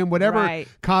you meet him, whatever, Right.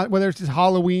 whether it's his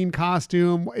Halloween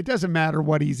costume, it doesn't matter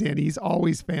what he's in. He's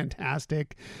always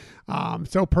fantastic.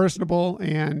 So personable,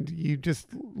 and you just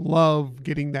love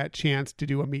getting that chance to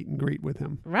do a meet and greet with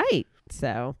him. Right.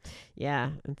 So,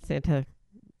 yeah, and Santa,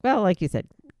 well, like you said,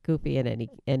 Goofy in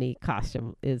any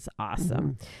costume is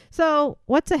awesome. So,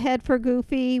 what's ahead for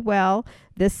Goofy? Well,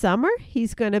 this summer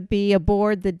he's going to be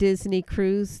aboard the Disney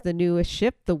cruise, the newest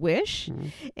ship, the Wish,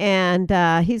 and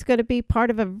he's going to be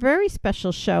part of a very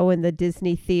special show in the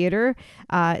Disney Theater.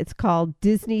 It's called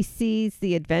Disney Seas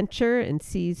the Adventure, and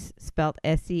Seas spelled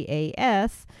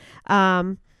SEAS.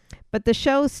 But the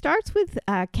show starts with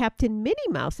Captain Minnie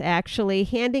Mouse actually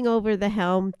handing over the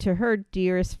helm to her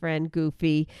dearest friend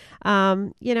Goofy.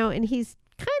 And he's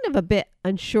kind of a bit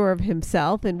unsure of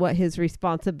himself and what his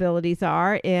responsibilities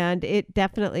are. And it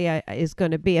definitely is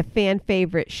going to be a fan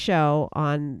favorite show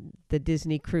on the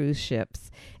Disney cruise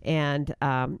ships. And,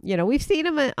 we've seen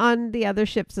him on the other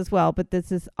ships as well, but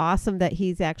this is awesome that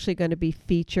he's actually going to be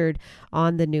featured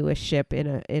on the newest ship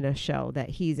in a show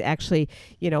that he's actually,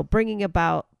 bringing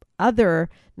about other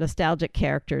nostalgic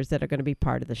characters that are going to be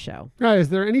part of the show. Right. Is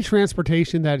there any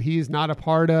transportation that he's not a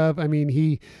part of? I mean,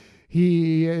 he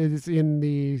is in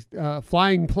the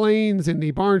flying planes in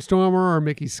the Barnstormer or a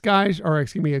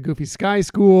Goofy Sky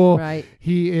School. Right.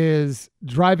 He is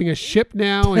driving a ship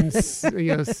now, and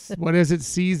what is it?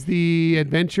 Sees the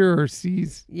Adventure or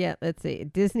sees? Yeah, let's see.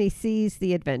 Disney Sees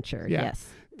the Adventure. Yeah. Yes.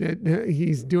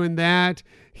 He's doing that.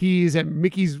 He's at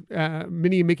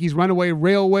Minnie and Mickey's Runaway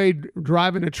Railway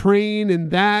driving a train,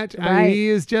 and that. Right. I mean, he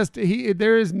is just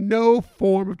there is no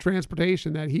form of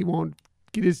transportation that he won't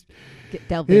get his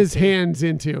hands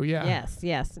into. Yeah.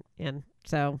 Yes. And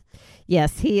so,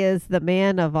 yes, he is the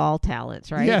man of all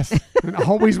talents, right? Yes. And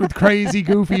always with crazy,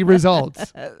 goofy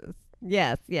results.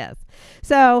 Yes.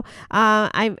 So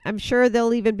I'm sure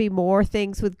there'll even be more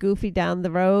things with Goofy down the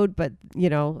road, but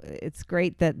it's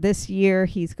great that this year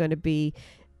he's going to be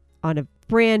on a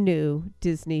brand new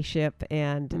Disney ship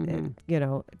and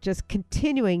just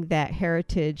continuing that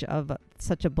heritage of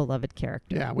such a beloved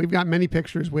character. Yeah, we've got many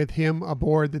pictures with him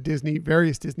aboard the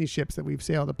various Disney ships that we've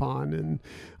sailed upon, and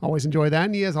always enjoy that.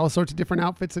 And he has all sorts of different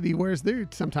outfits that he wears there.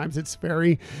 Sometimes it's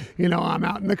very, I'm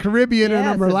out in the Caribbean and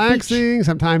I'm relaxing.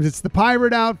 Sometimes it's the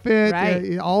pirate outfit.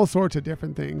 Right. All sorts of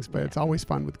different things, but it's always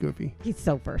fun with Goofy. He's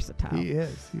so versatile. He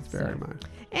is. He's very much.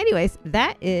 Anyways,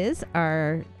 that is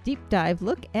our deep dive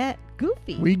look at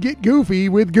Goofy. We get goofy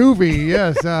with Goofy.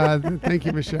 Yes. Thank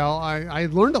you, Michelle. I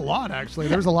learned a lot, actually.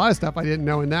 There's a lot of stuff I didn't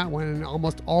know in that one, and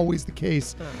almost always the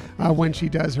case when she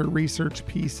does her research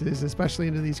pieces, especially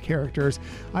into these characters.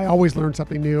 I always learn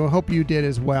something new. I hope you did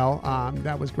as well.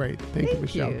 That was great. Thank you,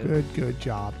 Michelle. Good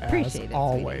job, Appreciate as it,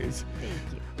 always. Sweetie.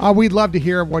 Thank you. We'd love to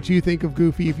hear what you think of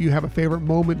Goofy. If you have a favorite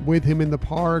moment with him in the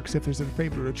parks, if there's a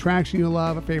favorite attraction you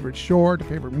love, a favorite short, a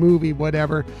favorite movie,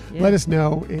 whatever, let us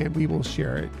know, and we will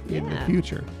share it in the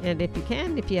future. And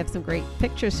if you have some great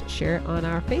pictures, share it on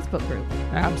our Facebook group.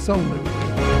 Absolutely.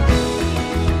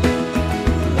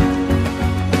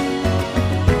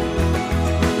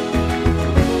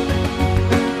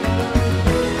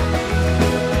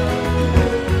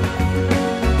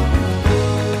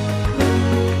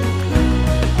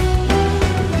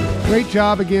 Great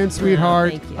job again,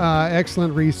 sweetheart. Thank you.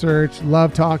 Excellent research.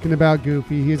 Love talking about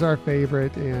Goofy. He's our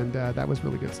favorite, and that was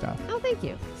really good stuff. Oh, thank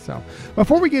you. So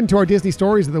before we get into our Disney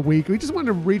stories of the week, we just wanted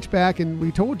to reach back, and we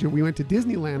told you we went to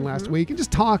Disneyland last week, and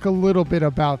just talk a little bit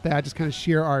about that, just kind of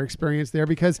share our experience there,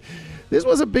 because this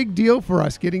was a big deal for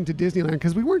us getting to Disneyland,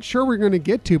 because we weren't sure we were going to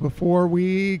get to before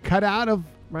we cut out of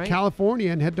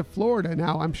California and head to Florida.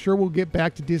 Now, I'm sure we'll get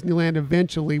back to Disneyland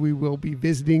eventually. We will be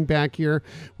visiting back here.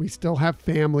 We still have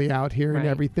family out here and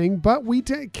everything, but we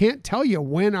can't tell you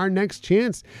when our next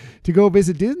chance to go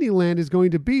visit Disneyland is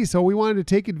going to be. So we wanted to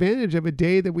take advantage of a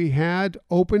day that we had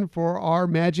open for our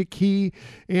Magic Key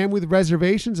and with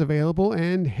reservations available,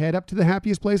 and head up to the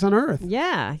happiest place on earth.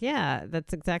 Yeah,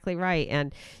 that's exactly right.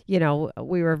 And,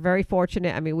 we were very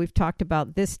fortunate. I mean, we've talked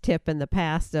about this tip in the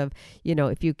past of,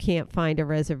 if you can't find a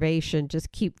reservation,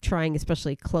 just keep trying,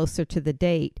 especially closer to the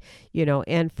date,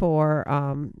 and for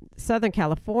Southern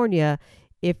California,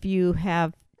 if you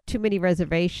have too many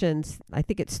reservations, I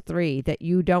think it's 3 that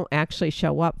you don't actually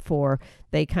show up for,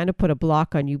 they kind of put a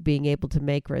block on you being able to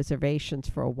make reservations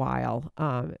for a while.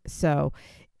 So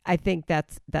I think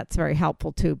that's very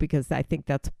helpful too, because I think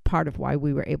that's part of why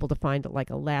we were able to find like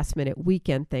a last minute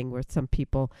weekend thing where some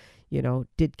people,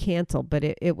 did cancel. But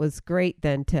it was great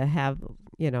then to have,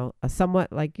 a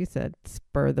somewhat, like you said,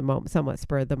 somewhat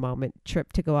spur of the moment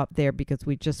trip to go up there, because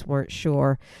we just weren't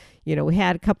sure. We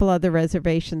had a couple other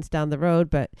reservations down the road,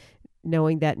 but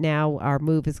knowing that now our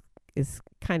move is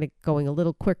kind of going a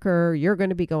little quicker, you're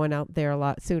going to be going out there a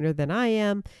lot sooner than I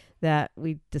am, that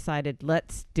we decided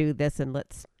let's do this and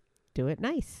let's do it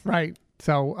nice. Right.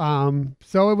 So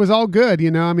it was all good,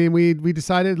 we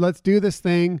decided let's do this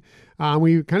thing.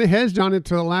 We kind of hedged on it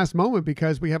to the last moment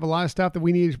because we have a lot of stuff that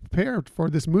we need to prepare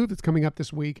for this move that's coming up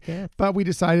this week. Yeah. But we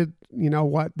decided,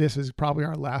 this is probably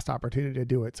our last opportunity to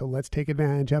do it. So let's take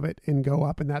advantage of it and go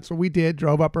up. And that's what we did.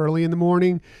 Drove up early in the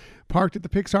morning, parked at the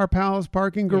Pixar Palace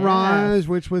parking garage,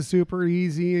 which was super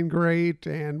easy and great.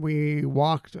 And we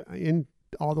walked in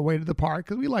all the way to the park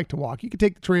because we like to walk. You could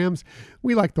take the trams.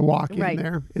 We like to walk in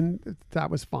there, and that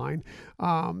was fine.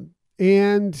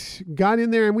 And got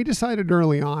in there, and we decided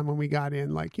early on when we got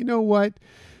in, like, you know what?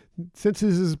 Since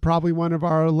this is probably one of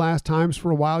our last times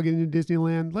for a while getting to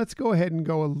Disneyland, let's go ahead and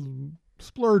go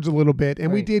splurge a little bit.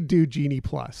 And we did do Genie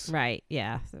Plus. Right.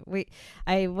 Yeah.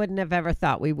 I wouldn't have ever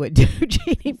thought we would do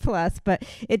Genie Plus, but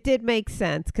it did make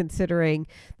sense considering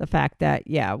the fact that,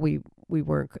 we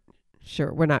weren't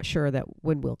sure. We're not sure that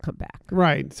when we'll come back.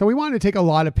 Right. So we wanted to take a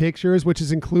lot of pictures, which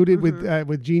is included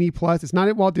with Genie Plus. It's not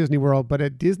at Walt Disney World, but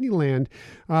at Disneyland,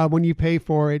 when you pay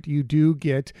for it, you do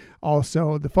get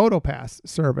also the PhotoPass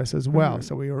service as well.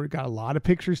 So we already got a lot of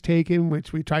pictures taken,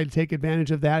 which we tried to take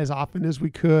advantage of that as often as we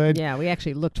could. Yeah, we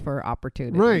actually looked for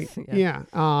opportunities. Right. Yeah.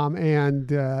 And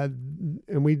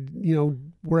we,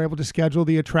 were able to schedule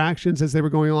the attractions as they were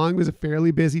going along. It was a fairly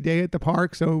busy day at the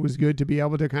park, so it was good to be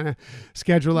able to kind of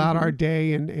schedule out our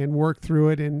day and work through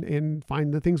it and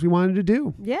find the things we wanted to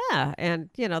do. Yeah. And,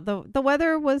 the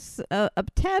weather was a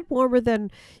tad warmer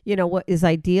than, what is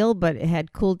ideal, but it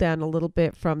had cooled down a little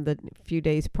bit from the few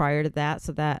days prior to that.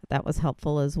 So that was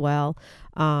helpful as well.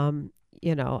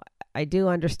 I do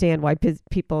understand why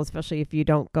people, especially if you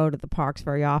don't go to the parks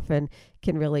very often,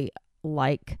 can really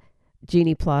like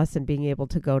Genie Plus and being able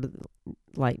to go to the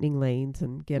lightning lanes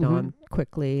and get on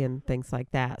quickly and things like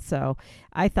that. So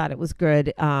I thought it was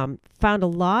good. Found a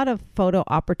lot of photo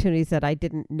opportunities that I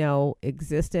didn't know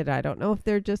existed. I don't know if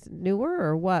they're just newer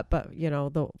or what, but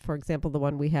for example, the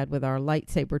one we had with our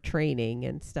lightsaber training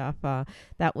and stuff,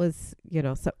 that was,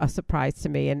 a surprise to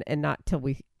me, and not till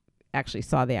we actually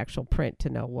saw the actual print to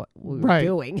know what we were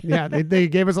doing. Yeah, they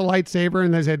gave us a lightsaber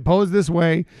and they said, pose this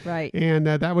way. Right. And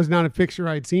that was not a picture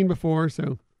I'd seen before,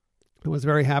 so I was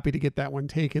very happy to get that one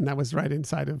taken. That was right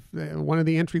inside of one of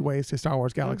the entryways to Star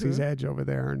Wars Galaxy's Edge over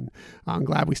there, and I'm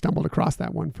glad we stumbled across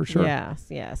that one for sure.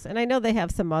 Yes. And I know they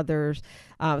have some other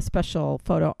special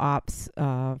photo ops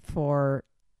for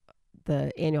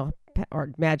the annual or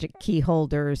Magic Key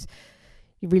holders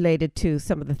related to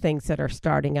some of the things that are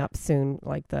starting up soon,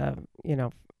 like the,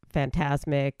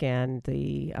 Phantasmic and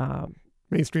the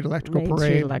Main Street Electrical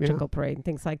Parade and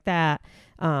things like that.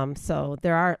 So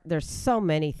there's so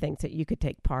many things that you could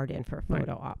take part in for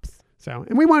photo ops. So,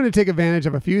 and we wanted to take advantage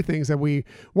of a few things that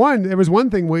there was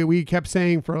one thing we kept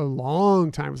saying for a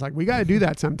long time. It's like, we got to do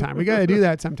that sometime. We got to do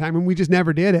that sometime. And we just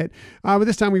never did it. But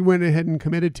this time we went ahead and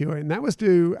committed to it. And that was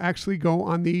to actually go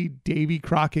on the Davy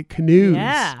Crockett canoes.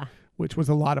 Yeah. Which was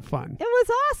a lot of fun. It was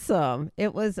awesome.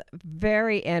 It was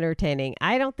very entertaining.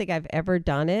 I don't think I've ever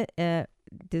done it at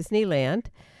Disneyland.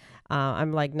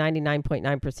 I'm like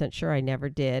 99.9% sure I never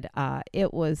did.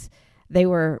 They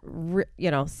were,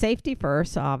 safety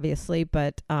first, obviously,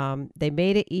 but they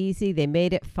made it easy. They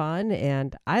made it fun,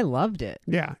 and I loved it.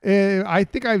 Yeah. I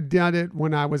think I've done it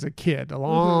when I was a kid, a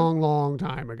long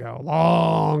time ago.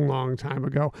 Long time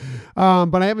ago.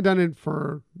 But I haven't done it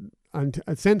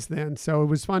since then. So it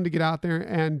was fun to get out there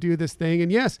and do this thing. And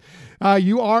yes,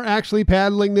 you are actually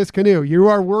paddling this canoe. You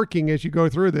are working as you go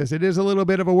through this. It is a little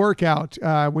bit of a workout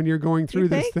when you're going through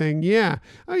this thing. Yeah.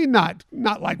 I mean, not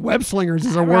like web slingers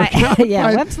is a workout.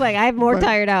 Yeah, web sling. I'm more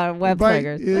tired out of web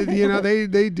slingers.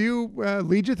 They do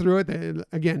lead you through it.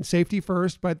 Again, safety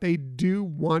first, but they do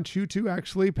want you to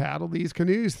actually paddle these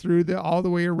canoes through all the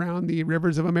way around the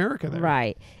rivers of America there.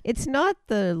 Right. It's not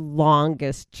the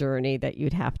longest journey that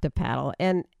you'd have to paddle,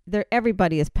 and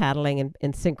everybody is paddling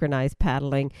and synchronized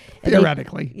paddling. And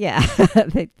theoretically.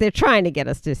 They're trying to get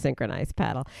us to synchronized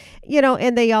paddle,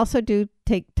 and they also do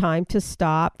take time to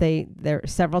stop. There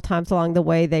several times along the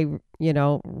way, they,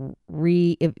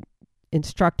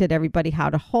 instructed everybody how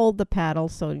to hold the paddle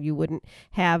so you wouldn't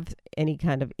have any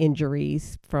kind of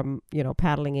injuries from,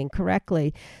 paddling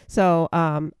incorrectly. So,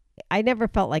 I never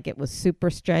felt like it was super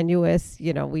strenuous.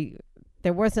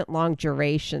 There wasn't long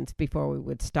durations before we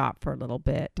would stop for a little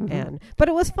bit. But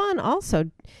it was fun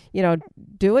also,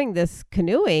 doing this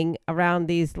canoeing around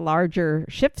these larger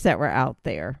ships that were out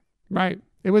there. Right.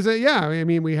 It was I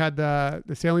mean, we had the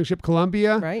sailing ship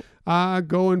Columbia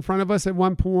go in front of us at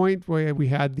one point. Where we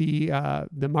had the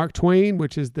Mark Twain,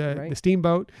 which is the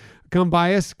steamboat, come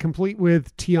by us, complete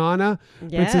with Tiana,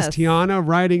 Princess Tiana,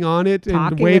 riding on it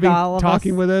and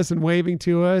talking with us and waving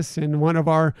to us. And one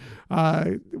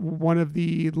of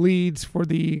the leads for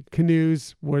the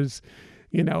canoes was,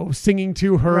 singing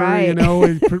to her,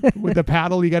 with the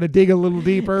paddle. You got to dig a little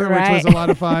deeper, which was a lot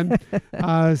of fun.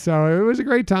 So it was a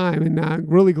great time, and I'm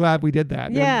really glad we did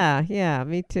that. Yeah,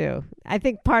 me too. I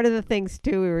think part of the things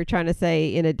too we were trying to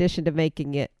say, in addition to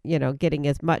making it, getting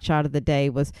as much out of the day,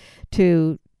 was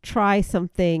to try some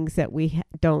things that we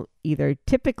don't either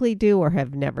typically do or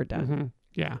have never done.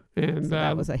 Yeah, and so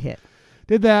that was a hit.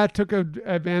 Did that, took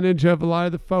advantage of a lot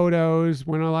of the photos,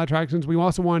 went on a lot of attractions. We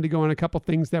also wanted to go on a couple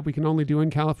things that we can only do in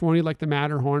California, like the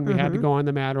Matterhorn. We had to go on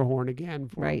the Matterhorn again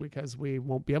because we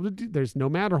won't be able to there's no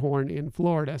Matterhorn in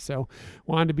Florida. So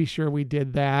wanted to be sure we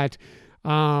did that.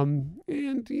 And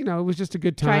it was just a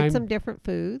good time. Tried some different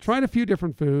foods. Tried a few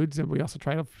different foods, and we also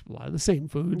tried a lot of the same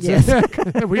foods yes.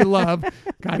 that we love.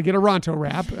 Got to get a Ronto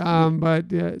wrap, but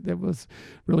that was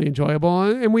really enjoyable.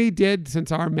 And we did,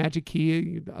 since our Magic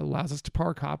Key allows us to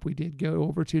park hop, we did go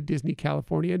over to Disney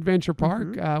California Adventure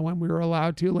Park when we were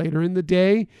allowed to later in the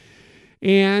day.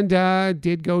 And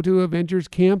did go to Avengers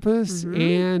Campus,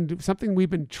 and something we've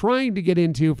been trying to get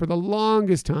into for the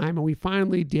longest time, and we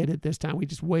finally did it this time. We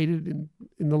just waited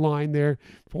in the line there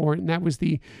for it, and that was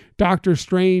the Doctor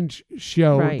Strange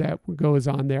show that goes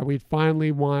on there. We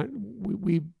finally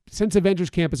we since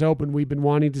Avengers Campus opened, we've been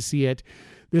wanting to see it.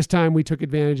 This time we took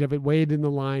advantage of it, waited in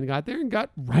the line, got there, and got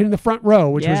right in the front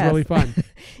row, which was really fun.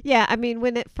 Yeah, I mean,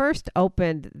 when it first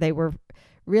opened, they were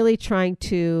really trying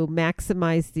to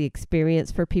maximize the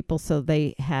experience for people, so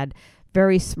they had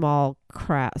very small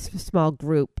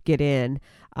group get in,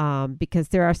 because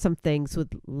there are some things with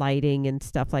lighting and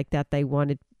stuff like that. They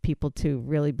wanted people to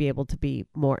really be able to be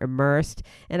more immersed,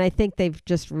 and I think they've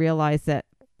just realized that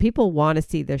people want to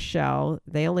see the show.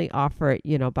 They only offer it,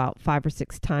 about 5 or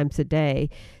 6 times a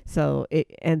day. So it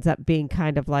ends up being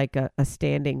kind of like a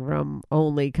standing room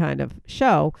only kind of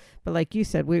show. But like you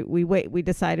said, we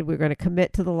decided we were going to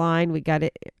commit to the line. We got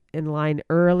it in line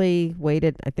early,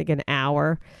 waited, I think, an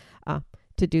hour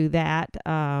to do that.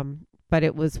 But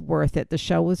it was worth it. The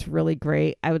show was really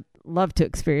great. I would love to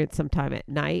experience sometime at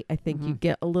night. I think you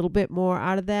get a little bit more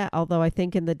out of that, although I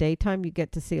think in the daytime you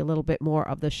get to see a little bit more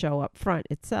of the show up front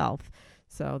itself.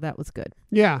 So that was good.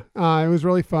 Yeah, it was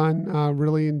really fun.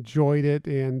 Really enjoyed it,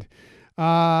 and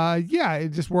it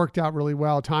just worked out really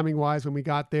well. Timing wise, when we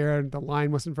got there, the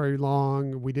line wasn't very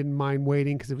long. We didn't mind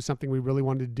waiting because it was something we really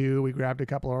wanted to do. We grabbed a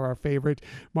couple of our favorite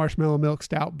Marshmallow Milk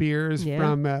Stout beers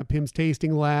from Pim's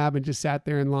Tasting Lab and just sat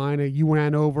there in line. You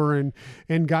ran over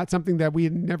and got something that we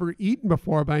had never eaten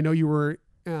before, but I know you were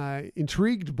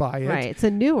intrigued by it. Right, it's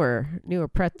a newer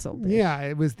pretzel dish. Yeah,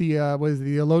 it was the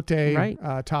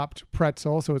elote topped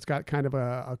pretzel, so it's got kind of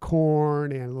a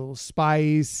corn and a little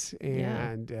spice,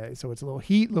 and so it's a little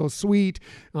heat, a little sweet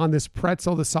on this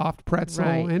pretzel, the soft pretzel,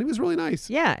 and it was really nice.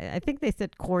 Yeah, I think they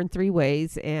said corn 3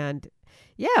 ways, and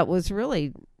it was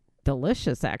really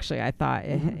delicious. Actually, I thought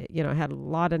it had a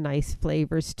lot of nice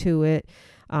flavors to it.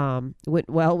 Went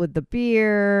well with the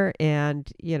beer, and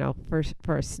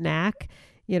for a snack.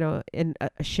 And a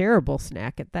shareable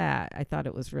snack at that. I thought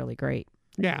it was really great.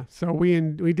 Yeah, so we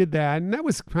did that, and that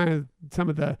was kind of some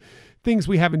of the things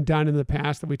we haven't done in the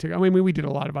past that we took. I mean, we did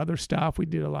a lot of other stuff. We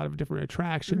did a lot of different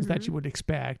attractions that you would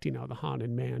expect. The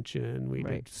Haunted Mansion. We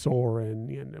did Soarin'.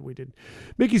 We did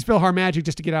Mickey's PhilharMagic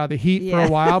just to get out of the heat for a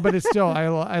while. But it's still,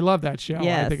 I love that show.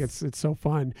 Yes. I think it's so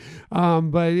fun.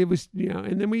 But it was,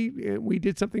 and then we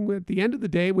did something at the end of the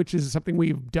day, which is something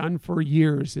we've done for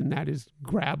years, and that is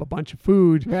grab a bunch of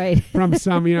food from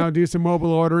some, do some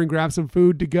mobile order and grab some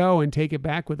food to go and take it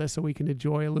back with us so we can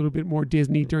enjoy a little bit more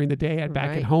Disney during the day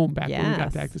back at home, when we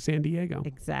got back to San Diego.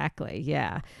 Exactly.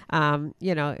 Yeah.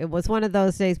 It was one of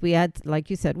those days we had, like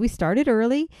you said, we started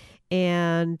early,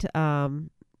 and,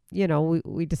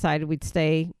 we decided we'd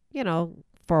stay,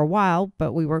 for a while,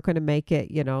 but we weren't going to make it,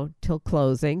 till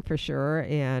closing for sure.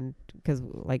 And because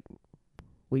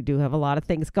we do have a lot of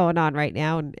things going on right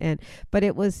now, but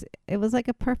it was like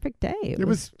a perfect day. It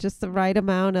was just the right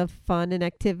amount of fun and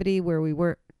activity where we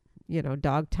weren't,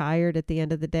 dog tired at the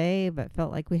end of the day, but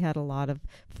felt like we had a lot of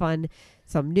fun,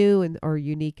 some new or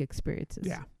unique experiences.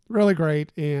 Yeah, really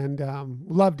great. And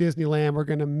love Disneyland. We're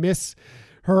going to miss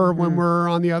her when we're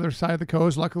on the other side of the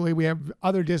coast. Luckily, we have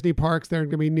other Disney parks that are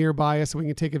going to be nearby us, so we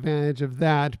can take advantage of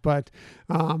that. But,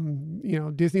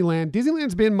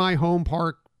 Disneyland's been my home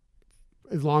park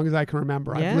as long as I can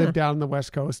remember. Yeah. I've lived out on the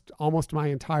West Coast almost my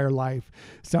entire life.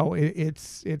 So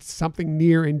it's something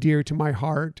near and dear to my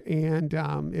heart, and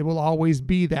it will always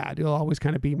be that. It'll always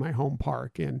kind of be my home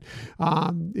park. And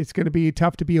it's going to be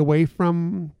tough to be away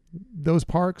from those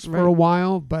parks for a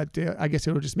while, but I guess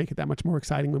it'll just make it that much more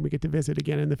exciting when we get to visit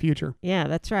again in the future. Yeah,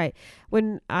 that's right.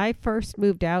 When I first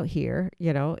moved out here,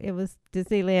 it was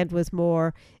Disneyland was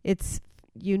more, it's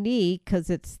unique because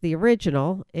it's the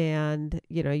original, and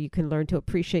you can learn to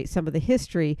appreciate some of the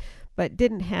history, but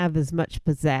didn't have as much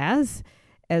pizzazz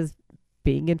as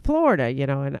being in Florida,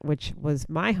 and which was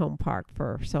my home park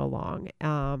for so long.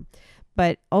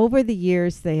 But over the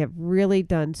years, they have really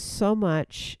done so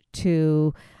much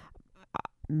to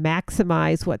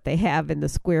maximize what they have in the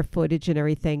square footage and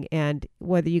everything. And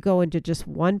whether you go into just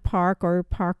one park or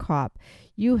park hop,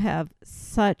 you have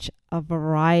such a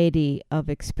variety of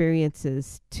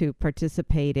experiences to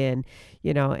participate in,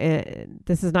 and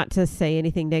this is not to say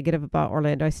anything negative about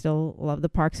Orlando. I still love the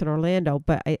parks in Orlando,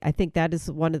 but I think that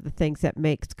is one of the things that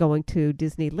makes going to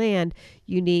Disneyland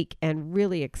unique and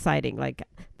really exciting. Like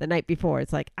the night before,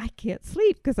 it's like, I can't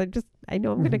sleep because I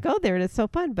know I'm going to go there, and it's so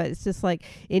fun. But it's just like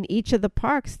in each of the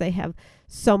parks, they have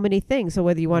so many things. So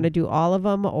whether you want to do all of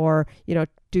them or,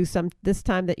 do some this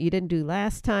time that you didn't do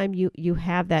last time, you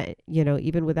have that,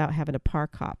 even without having a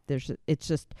park hop, it's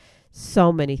just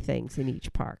so many things in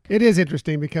each park. It is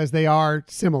interesting because they are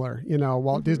similar,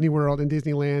 Walt Disney World and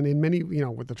Disneyland in many,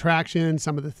 with attractions,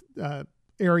 some of the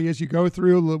areas you go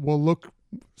through will look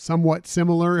somewhat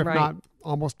similar, if not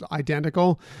almost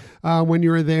identical when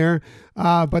you're there.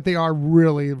 But they are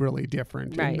really, really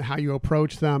different in how you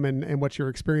approach them and what your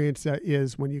experience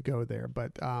is when you go there.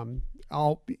 But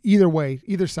either way,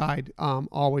 either side,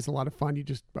 always a lot of fun. You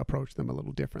just approach them a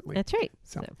little differently. That's right.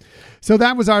 So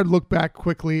that was our look back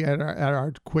quickly at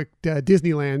our quick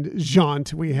Disneyland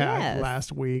jaunt we had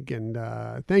last week. And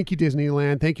thank you,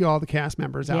 Disneyland. Thank you, all the cast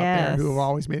members out there who have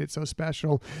always made it so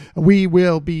special. We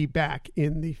will be back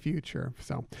in the future.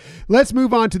 So let's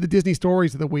move on to the Disney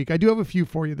stories of the week. I do have a few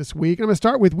for you this week. I'm going to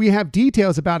start with, we have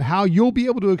details about how you'll be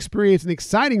able to experience an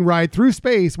exciting ride through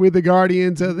space with the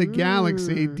Guardians of the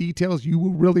Galaxy. Details you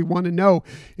will really want to know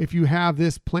if you have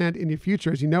this planned in your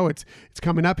future. As you know, it's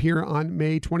coming up here on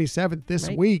May 27th this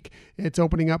week. It's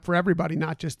opening up for everybody,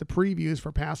 not just the previews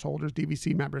for pass holders,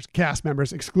 DVC members, cast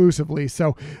members exclusively.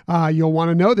 So you'll want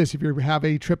to know this if you have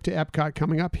a trip to Epcot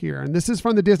coming up here. And this is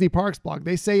from the Disney Parks blog.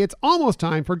 They say it's almost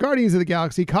time for Guardians of the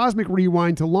Galaxy Cosmic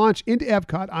Rewind to launch into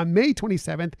Epcot on May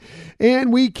 27th.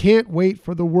 And we can't wait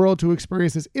for the world to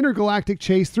experience this intergalactic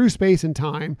chase through space and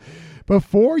time.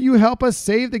 Before you help us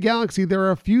save the galaxy, there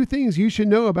are a few things you should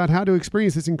know about how to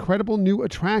experience this incredible new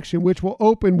attraction, which will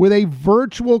open with a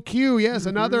virtual queue. Yes,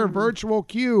 another virtual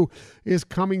queue is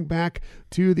coming back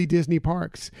to the Disney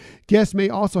parks. Guests may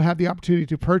also have the opportunity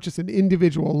to purchase an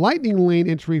individual Lightning Lane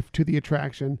entry to the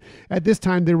attraction. At this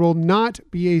time, there will not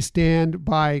be a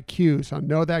standby queue. So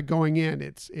know that going in.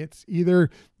 It's either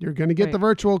you're going to get the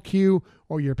virtual queue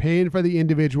or you're paying for the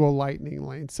individual Lightning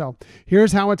Lane. So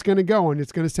here's how it's going to go. And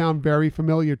it's going to sound very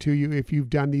familiar to you if you've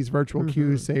done these virtual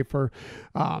queues, say for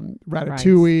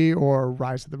Ratatouille or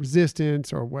Rise of the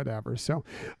Resistance or whatever. So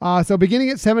beginning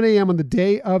at 7 a.m. on the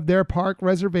day of their park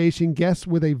reservation, guests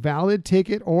with a valid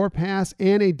ticket or pass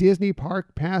and a Disney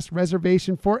Park Pass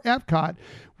reservation for Epcot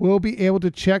will be able to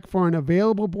check for an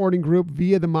available boarding group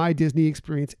via the My Disney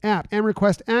Experience app and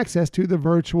request access to the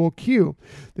virtual queue.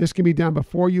 This can be done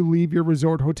before you leave your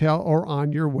resort hotel or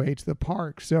on your way to the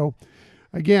park. So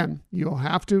again, you'll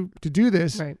have to do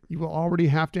this. You will already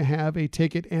have to have a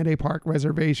ticket and a park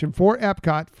reservation for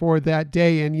Epcot for that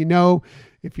day. And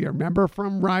if you remember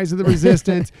from Rise of the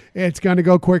Resistance, it's going to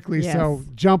go quickly. So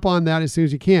jump on that as soon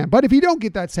as you can. But if you don't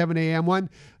get that 7 a.m.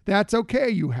 one, that's okay.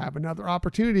 You have another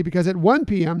opportunity because at 1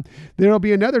 p.m., there will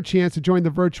be another chance to join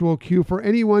the virtual queue for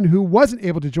anyone who wasn't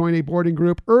able to join a boarding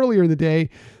group earlier in the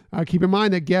day. Keep in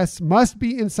mind that guests must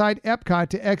be inside Epcot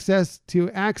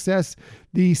to access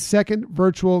the second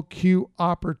virtual queue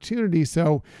opportunity.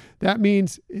 So that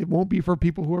means it won't be for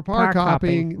people who are park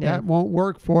hopping. That won't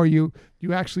work for you.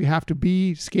 You actually have to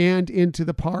be scanned into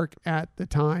the park at the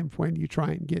time when you try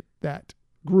and get that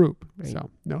group. So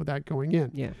know that going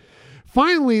in.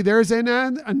 Finally, there's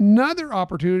another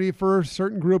opportunity for a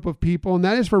certain group of people, and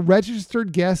that is for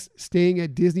registered guests staying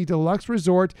at Disney Deluxe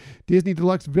Resort, Disney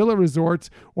Deluxe Villa Resorts,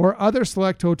 or other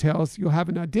select hotels. You'll have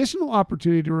an additional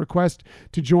opportunity to request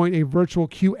to join a virtual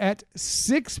queue at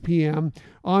 6 p.m.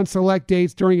 on select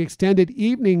dates during extended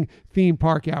evening theme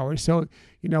park hours. So,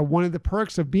 one of the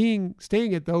perks of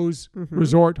staying at those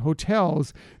resort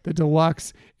hotels, the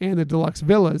Deluxe and the Deluxe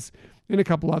Villas, and a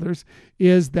couple others,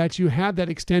 is that you have that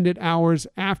extended hours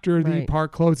after the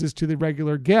park closes to the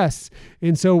regular guests.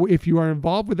 And so if you are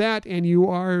involved with that and you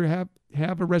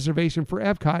have a reservation for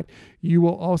Epcot, you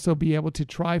will also be able to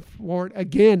try for it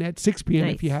again at 6 p.m.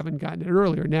 if you haven't gotten it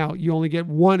earlier. Now, you only get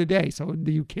one a day, so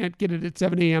you can't get it at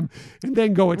 7 a.m. and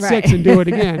then go at 6 and do it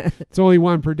again. It's only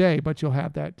one per day, but you'll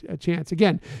have that chance.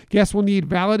 Again, guests will need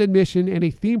valid admission and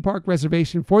a theme park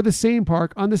reservation for the same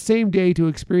park on the same day to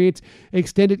experience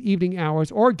extended evening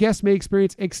hours, or guests may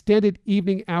experience extended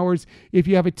evening hours if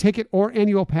you have a ticket or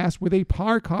annual pass with a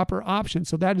park hopper option.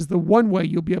 So that is the one way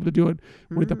you'll be able to do it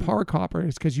with the park hopper,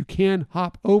 is because you can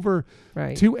hop over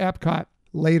to Epcot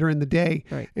later in the day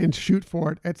and shoot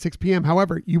for it at 6 p.m.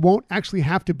 However, you won't actually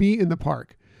have to be in the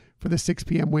park for the 6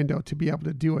 p.m. window to be able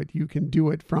to do it. You can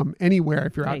do it from anywhere.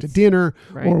 If you're out to dinner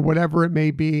or whatever it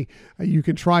may be, you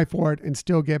can try for it and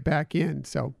still get back in.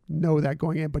 So know that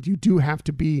going in, but you do have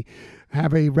to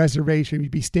have a reservation.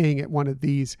 You'd be staying at one of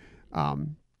these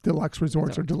deluxe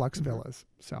resorts or deluxe villas.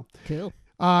 So cool.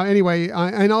 Anyway,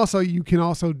 and also you can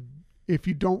if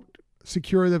you don't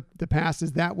secure the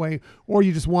passes that way, or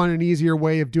you just want an easier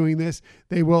way of doing this,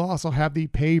 they will also have the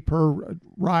pay per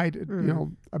ride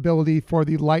ability for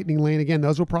the Lightning Lane. Again,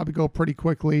 those will probably go pretty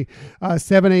quickly.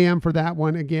 7 a.m. for that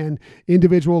one. Again,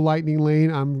 individual Lightning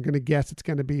Lane, I'm going to guess it's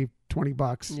going to be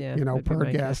 $20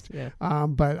 per guest.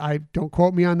 But I don't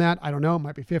quote me on that. I don't know. It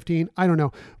might be 15. I don't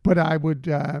know. But I would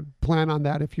plan on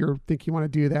that if you think you want to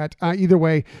do that. Either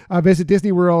way, visit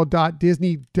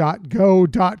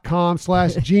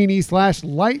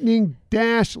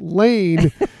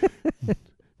disneyworld.disney.go.com/genie/lightning-lane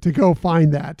to go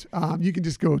find that. You can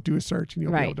just go do a search and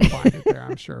you'll be able to find it there,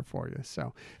 I'm sure, for you.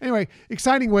 So anyway,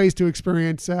 exciting ways to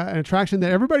experience an attraction that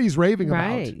everybody's raving about.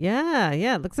 Right. Yeah.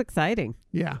 It looks exciting.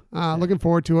 Yeah. Looking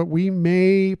forward to it. We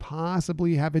may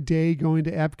possibly have a day going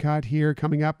to Epcot here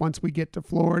coming up once we get to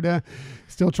Florida.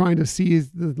 Still trying to see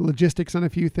the logistics on a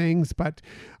few things. But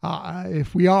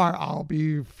if we are, I'll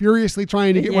be furiously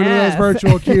trying to get one of those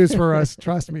virtual queues for us.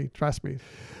 Trust me.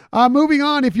 Moving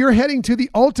on, if you're heading to the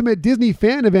Ultimate Disney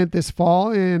Fan Event this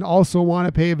fall and also want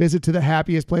to pay a visit to the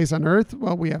happiest place on earth,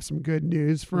 well, we have some good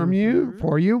news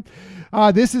for you.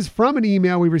 This is from an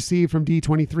email we received from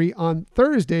D23 on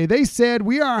Thursday. They said,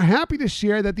 "We are happy to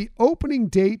share that the opening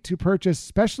date to purchase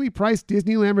specially priced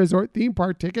Disneyland Resort theme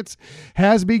park tickets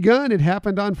has begun." It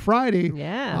happened on Friday.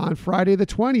 On Friday the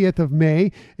 20th of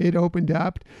May, it opened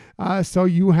up. So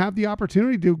you have the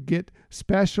opportunity to get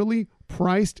specially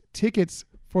priced tickets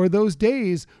for those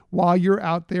days while you're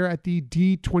out there at the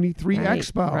D23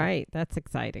 Expo. Right. That's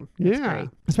exciting. That's great.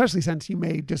 Especially since you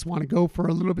may just want to go for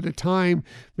a little bit of time.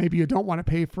 Maybe you don't want to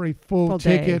pay for a full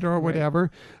ticket or whatever.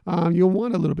 You'll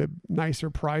want a little bit nicer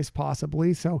price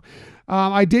possibly. So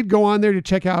I did go on there to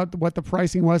check out what the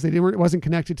pricing was. It wasn't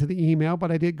connected to the email, but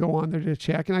I did go on there to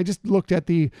check. And I just looked at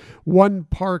the one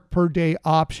park per day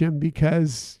option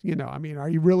because, are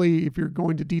you really, if you're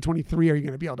going to D23, are you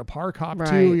going to be able to park hop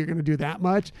too? You're going to do that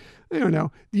much? I don't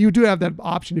know. You do have that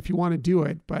option if you want to do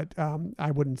it, but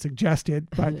I wouldn't suggest it.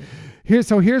 But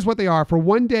here's what they are. For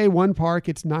one day, one park,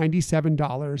 it's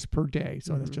 $97 per day.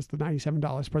 So that's just the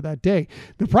 $97 per that day.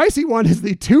 The pricey one is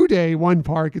the 2-day one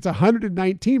park. It's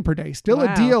 $119 per day. Still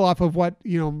a deal off of what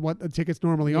the tickets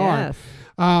normally are.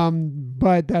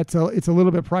 But it's a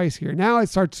little bit pricier. Now it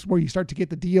starts where you start to get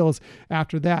the deals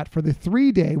after that. For the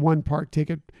 3-day one park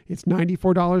ticket, it's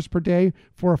 $94 per day.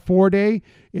 For a 4-day,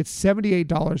 it's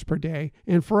 $78 per day.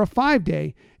 And for a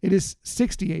 5-day, it is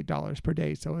 $68 per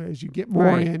day. So as you get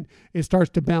more in, it starts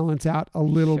to balance out a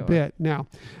little bit. Now,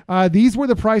 these were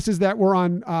the prices that were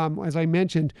on, as I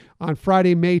mentioned, on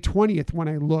Friday, May 20th when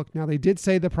I looked. Now, they did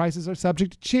say the prices are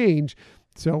subject to change.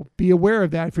 So be aware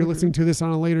of that. If you're listening to this on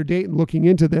a later date and looking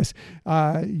into this,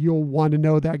 you'll want to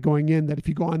know that going in, that if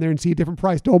you go on there and see a different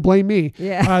price, don't blame me.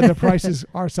 The prices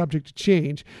are subject to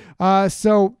change.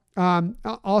 Also,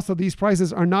 these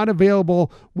prices are not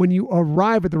available when you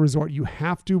arrive at the resort. You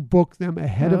have to book them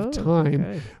ahead of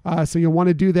time. So you'll want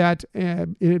to do that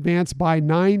in advance by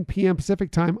 9 p.m.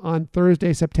 Pacific time on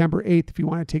Thursday, September 8th, if you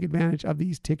want to take advantage of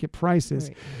these ticket prices.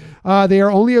 They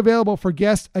are only available for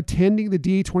guests attending the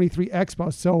D23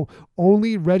 Expo. So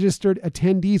only registered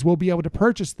attendees will be able to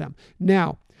purchase them.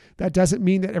 Now, That doesn't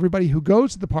mean that everybody who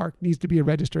goes to the park needs to be a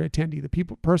registered attendee.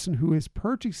 The person who is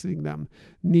purchasing them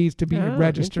needs to be a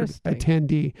registered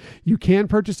attendee. You can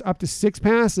purchase up to 6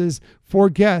 passes for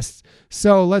guests.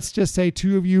 So let's just say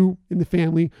 2 of you in the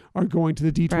family are going to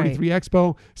the D23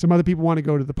 Expo. Some other people want to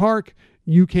go to the park.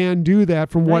 You can do that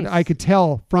from what I could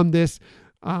tell from this,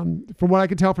 from what I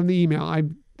could tell from the email.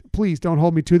 Please don't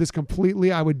hold me to this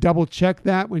completely. I would double check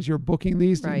that when you're booking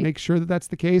these to make sure that that's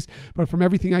the case. But from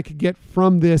everything I could get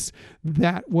from this,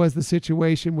 that was the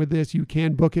situation with this. You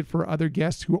can book it for other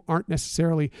guests who aren't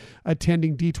necessarily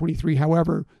attending D23.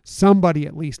 However, somebody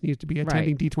at least needs to be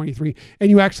attending D23. And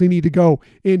you actually need to go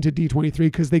into D23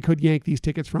 because they could yank these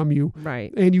tickets from you.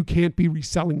 Right. And you can't be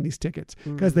reselling these tickets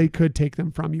because they could take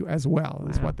them from you as well,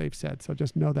 is what they've said. So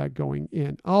just know that going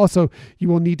in. Also, you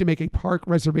will need to make a park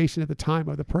reservation at the time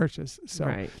of the purchase.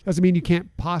 So doesn't mean you can't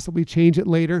possibly change it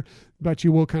later, but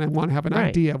you will kind of want to have an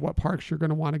idea of what parks you're going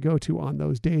to want to go to on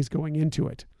those days going into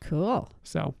it. Cool.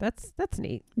 So that's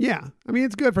neat. Yeah. I mean,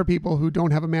 it's good for people who don't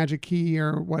have a magic key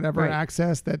or whatever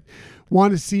access that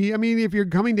want to see. I mean, if you're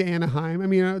coming to Anaheim, I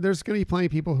mean, there's going to be plenty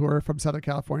of people who are from Southern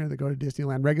California that go to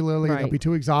Disneyland regularly. They'll be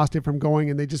too exhausted from going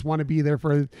and they just want to be there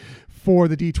for the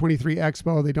D23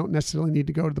 Expo. They don't necessarily need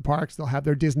to go to the parks. They'll have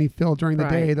their Disney fill during the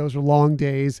day. Those are long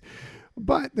days.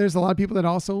 But there's a lot of people that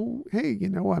also, hey,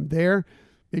 I'm there.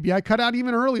 Maybe I cut out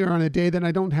even earlier on a day that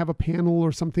I don't have a panel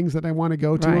or some things that I want to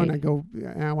go to.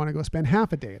 And I want to go spend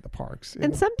half a day at the parks.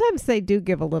 And sometimes they do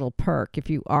give a little perk if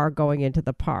you are going into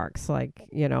the parks. Like,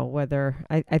 whether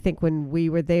I think when we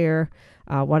were there,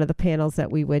 one of the panels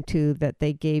that we went to, that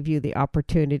they gave you the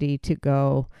opportunity to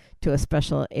go to a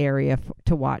special area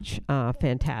to watch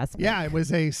Fantasmic. Yeah, it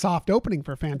was a soft opening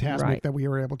for Fantasmic that we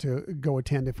were able to go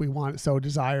attend if we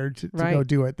desired to go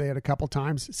do it. They had a couple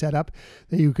times set up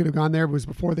that you could have gone there. It was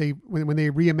before when they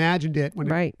reimagined it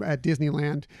at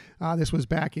Disneyland. This was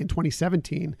back in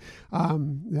 2017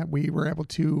 that we were able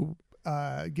to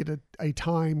get a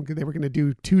time because they were going to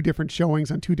do 2 different showings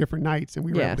on 2 different nights, and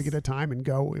we were able to get a time and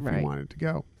go if we wanted to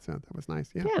go. So that was nice.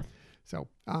 Yeah. So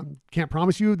can't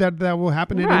promise you that will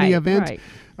happen in any event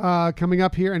coming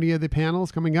up here, any of the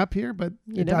panels coming up here, but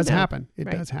it does happen. It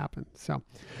does happen. So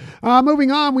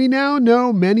moving on, we now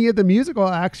know many of the musical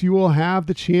acts you will have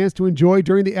the chance to enjoy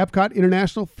during the Epcot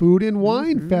International Food and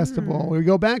Wine Festival. We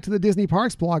go back to the Disney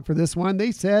Parks blog for this one.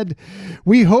 They said,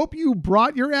 "We hope you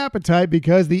brought your appetite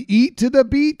because the Eat to the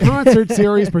Beat concert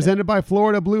series presented by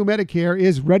Florida Blue Medicare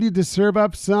is ready to serve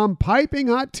up some piping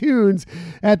hot tunes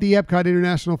at the Epcot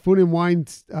International Food and Wine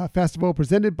Festival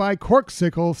presented by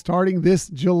Corksicle starting this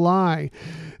July.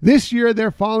 This year, they're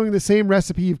following the same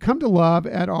recipe you've come to love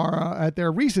at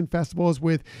their recent festivals,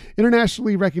 with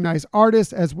internationally recognized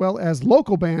artists as well as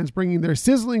local bands bringing their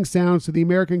sizzling sounds to the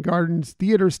American Gardens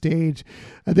Theater stage.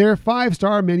 Their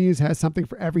 5-star menus has something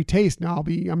for every taste. Now, I'm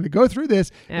going to go through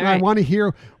this, I want to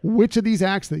hear which of these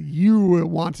acts that you will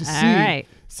want to see. All right.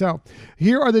 So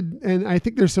here are and I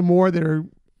think there's some more that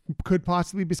could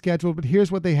possibly be scheduled, but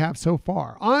here's what they have so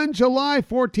far. On July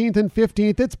 14th and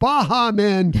 15th, it's Baha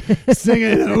Men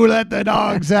singing Who Let the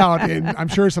Dogs Out, and I'm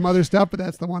sure some other stuff, but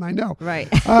that's the one I know. Right.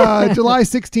 July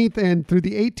 16th and through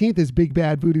the 18th is Big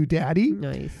Bad Voodoo Daddy.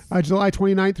 Nice. July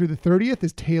 29th through the 30th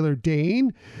is Taylor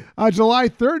Dane. July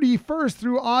 31st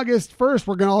through August 1st,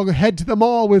 we're going to all head to the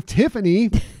mall with Tiffany.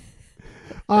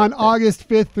 On August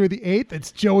 5th through the 8th,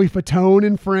 it's Joey Fatone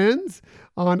and Friends.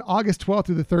 On August 12th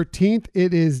through the 13th,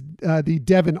 it is the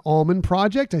Devon Allman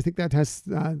Project. I think that has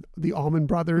the Allman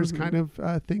Brothers kind of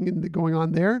thing going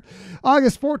on there.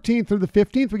 August 14th through the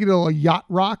 15th, we get a little yacht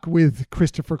rock with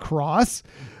Christopher Cross.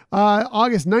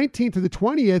 August 19th to the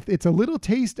 20th, it's a little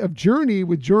taste of Journey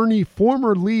with Journey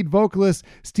former lead vocalist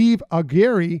Steve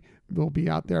Augeri will be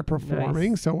out there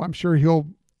performing. Nice. So I'm sure he'll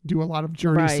do a lot of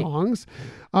Journey songs.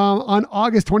 On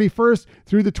August 21st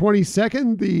through the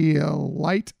 22nd, the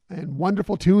light and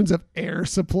wonderful tunes of Air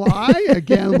Supply.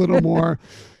 Again, a little more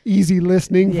easy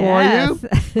listening for you.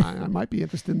 I might be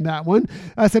interested in that one.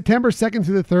 September 2nd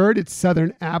through the 3rd, it's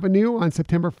Southern Avenue. On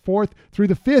September 4th through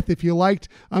the 5th, if you liked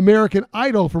American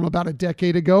Idol from about a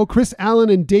decade ago, Chris Allen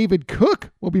and David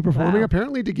Cook will be performing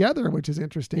apparently together, which is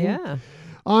interesting. Yeah.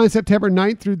 On September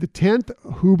 9th through the 10th,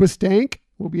 Hoobastank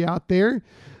will be out there.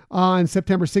 On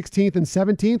September 16th and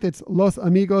 17th, it's Los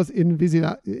Amigos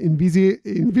Invisibles.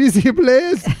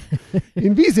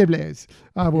 Invisibles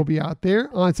will be out there.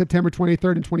 On September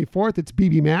 23rd and 24th, it's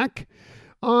BB Mac.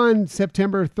 On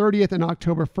September 30th and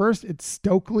October 1st, it's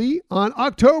Stokely. On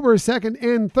October 2nd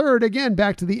and 3rd, again,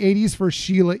 back to the 80s for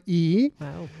Sheila E.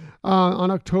 Wow.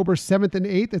 On October 7th and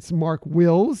 8th, it's Mark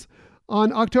Wills.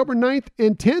 On October 9th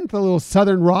and 10th, a little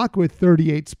Southern rock with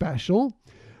 38 Special.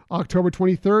 October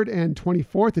 23rd and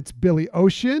 24th, it's Billy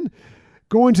Ocean.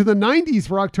 Going to the 90s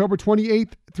for October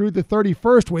 28th through the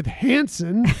 31st with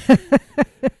Hanson.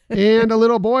 And a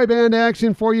little boy band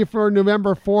action for you for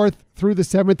November 4th through the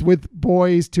 7th with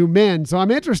Boys to Men. So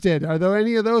I'm interested. Are there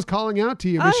any of those calling out to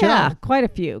you, Michelle? Yeah, quite a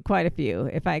few.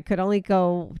 If I could only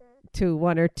go to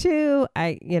one or two,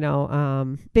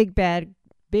 Big Bad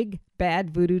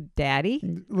Voodoo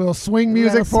Daddy. Little swing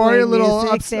music for you, a little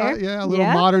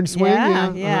modern swing.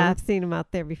 Yeah, I've seen him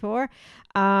out there before.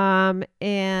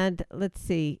 And let's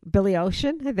see, Billy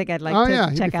Ocean. I think I'd like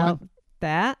to check out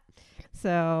that.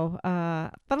 So,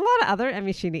 but a lot of other,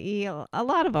 Sheena E., a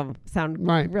lot of them sound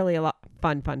really a lot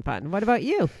fun. What about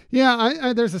you?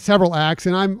 Yeah, there's several acts,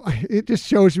 and it just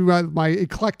shows you my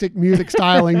eclectic music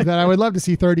styling that I would love to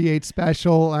see 38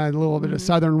 Special and a little bit of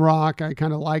Southern rock. I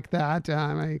kind of like that.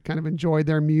 I kind of enjoyed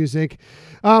their music,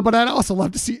 but I'd also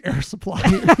love to see Air Supply.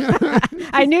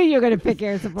 I knew you were going to pick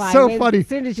Air Supply. So funny. As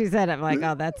soon as you said it, I'm like,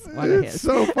 oh, that's one of his. It's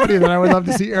so funny that I would love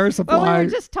to see Air Supply. Well, we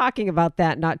were just talking about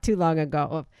that not too long ago,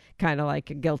 of kind of like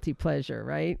a guilty pleasure,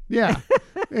 right? Yeah,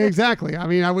 exactly.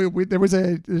 There's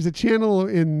a channel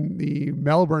in the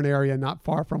Melbourne area, not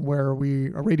far from where a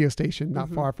radio station, not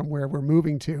far from where we're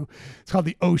moving to. It's called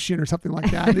The Ocean or something like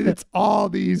that. And it's all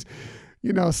these,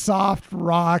 soft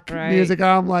rock music.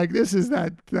 I'm like, this is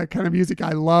that kind of music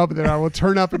I love that I will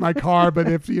turn up in my car. But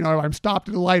if, I'm stopped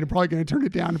at a light, I'm probably going to turn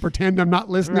it down and pretend I'm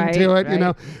not listening to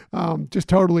it, just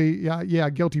totally,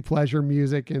 guilty pleasure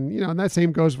music. And, and that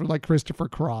same goes for like Christopher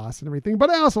Cross and everything. But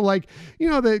I also like,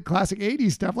 the classic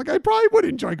 80s stuff. Like I probably would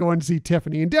enjoy going to see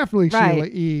Tiffany and definitely Sheila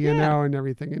E., and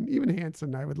everything. And even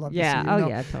Hanson, I would love to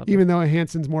see. Totally. Even though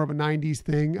Hanson's more of a 90s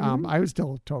thing, I would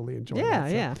still totally enjoy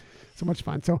that. So much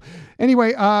fun. So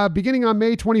anyway, beginning on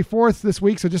May 24th this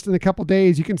week, so just in a couple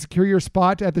days, you can secure your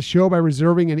spot at the show by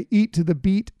reserving an Eat to the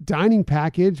Beat dining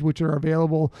package, which are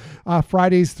available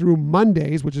Fridays through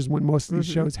Mondays, which is when most of these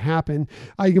shows happen.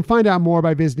 You can find out more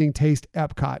by visiting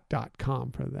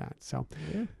tasteepcot.com for that. So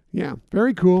yeah,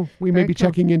 very cool. We may be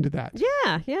checking into that.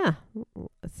 Yeah.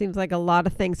 It seems like a lot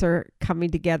of things are coming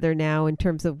together now in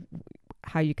terms of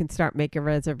how you can start making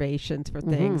reservations for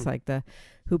things like the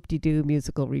Hoop-de-Doo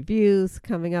musical reviews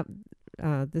coming up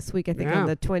this week, I think on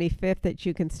the 25th, that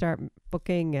you can start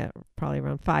booking at probably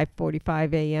around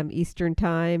 5:45 a.m. Eastern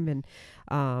time. And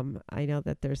I know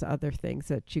that there's other things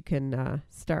that you can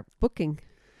start booking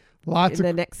in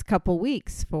the next couple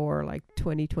weeks for like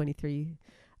 2023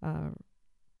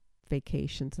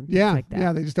 vacations and things like that.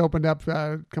 Yeah, they just opened up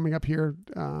coming up here.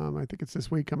 I think it's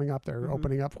this week coming up. They're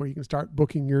opening up where you can start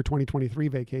booking your 2023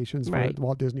 vacations for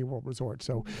Walt Disney World Resort.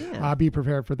 So be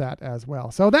prepared for that as well.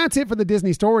 So that's it for the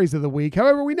Disney stories of the week.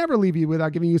 However, we never leave you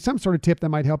without giving you some sort of tip that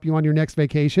might help you on your next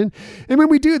vacation. And when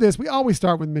we do this, we always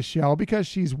start with Michelle because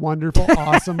she's wonderful,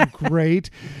 awesome, great.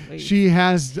 She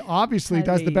has obviously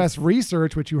does the best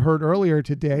research, which you heard earlier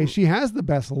today. She has the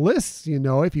best lists,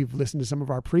 if you've listened to some of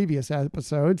our previous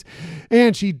episodes.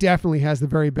 And she definitely has the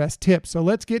very best tips. So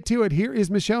let's get to it. Here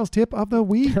is Michelle's tip of the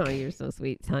week. Oh, you're so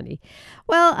sweet, honey.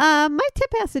 Well, my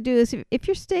tip has to do is if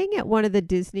you're staying at one of the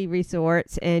Disney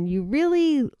resorts and you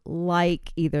really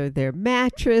like either their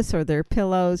mattress or their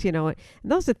pillows, and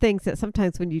those are things that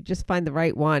sometimes when you just find the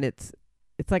right one, it's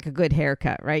like a good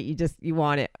haircut, right? You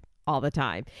want it all the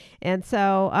time. And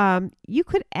so you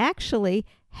could actually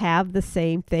have the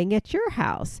same thing at your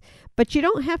house, but you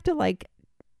don't have to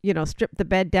strip the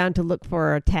bed down to look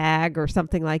for a tag or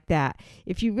something like that.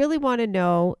 If you really want to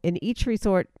know, and each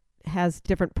resort has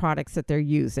different products that they're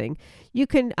using, you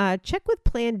can check with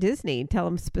Plan Disney and tell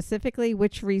them specifically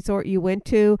which resort you went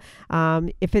to.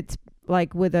 If it's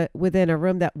like within a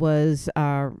room that was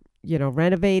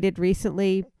renovated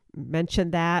recently, mention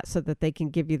that so that they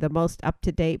can give you the most up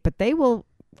to date. But they will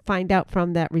find out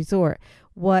from that resort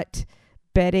what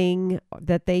bedding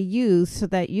that they use so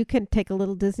that you can take a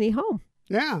little Disney home.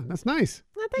 Yeah, that's nice.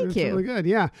 Well, thank you. Really good.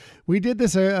 Yeah, we did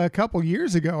this a couple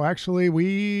years ago. Actually,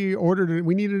 we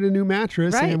needed a new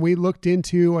mattress, and we looked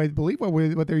into, I believe,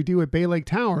 what they do at Bay Lake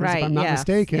Towers, if I'm not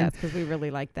mistaken. Yes, because we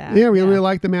really like that. Yeah, we really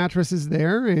like the mattresses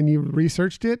there, and you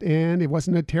researched it, and it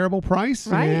wasn't a terrible price,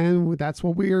 and that's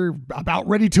what we're about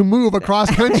ready to move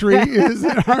across country is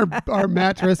our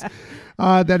mattress.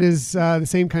 That is the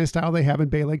same kind of style they have in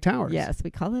Bay Lake Towers. Yes, we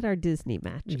call it our Disney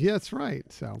mattress. Yeah, that's right.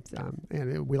 So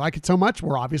we like it so much,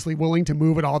 we're obviously willing to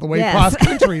move it all the way across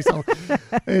country. So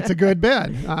it's a good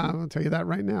bed. I'll tell you that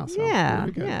right now. So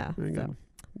very good. Yeah. Very good. So,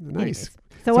 Nice. anyways.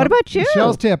 So what about you?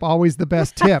 Michelle's tip, always the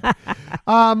best tip.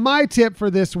 My tip for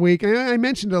this week, and I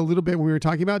mentioned it a little bit when we were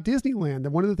talking about Disneyland,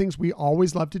 that one of the things we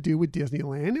always love to do with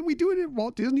Disneyland, and we do it at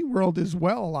Walt Disney World as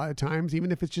well a lot of times,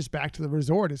 even if it's just back to the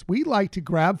resort, is we like to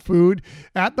grab food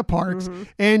at the parks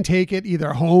and take it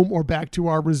either home or back to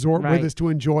our resort with us to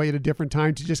enjoy at a different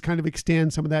time, to just kind of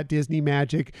extend some of that Disney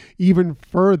magic even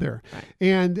further. Right.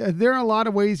 And there are a lot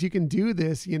of ways you can do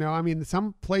this. I mean,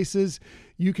 some places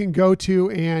you can go to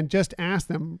and just ask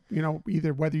them,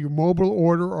 either whether you mobile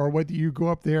order or whether you go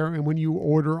up there and when you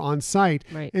order on site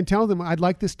and tell them, I'd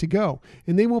like this to go.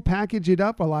 And they will package it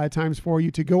up a lot of times for you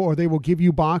to go, or they will give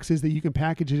you boxes that you can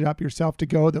package it up yourself to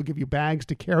go. They'll give you bags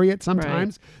to carry it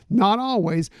sometimes, not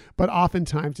always, but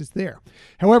oftentimes it's there.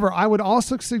 However, I would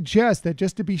also suggest that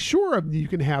just to be sure you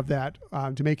can have that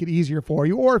to make it easier for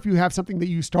you, or if you have something that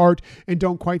you start and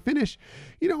don't quite finish,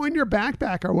 in your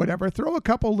backpack or whatever, throw a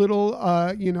couple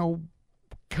little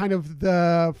kind of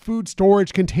the food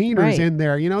storage containers in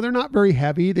there. They're not very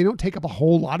heavy. They don't take up a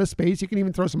whole lot of space. You can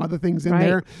even throw some other things in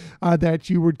there that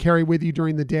you would carry with you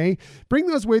during the day. Bring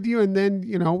those with you. And then,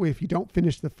 if you don't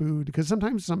finish the food, because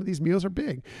sometimes some of these meals are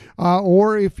big,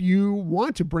 or if you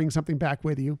want to bring something back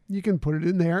with you, you can put it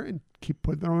in there and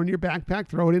throw it in your backpack,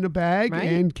 throw it in a bag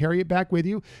and carry it back with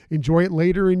you. Enjoy it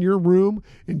later in your room.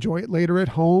 Enjoy it later at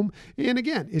home. And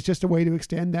again, it's just a way to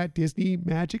extend that Disney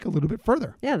magic a little bit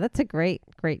further. Yeah, that's a great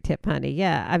tip, honey.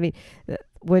 Yeah, I mean,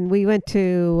 when we went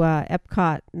to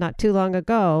Epcot not too long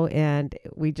ago, and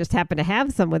we just happened to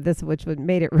have some with this, which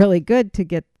made it really good to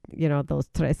get, those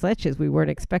tres leches. We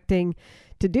weren't expecting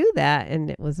to do that, and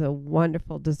it was a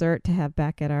wonderful dessert to have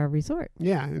back at our resort.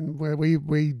 Yeah, and what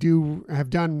we do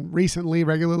have done recently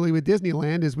regularly with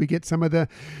Disneyland is we get some of the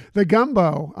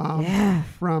gumbo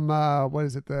from what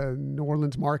is it, the New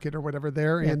Orleans market or whatever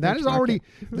there, and that is already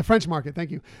the French market.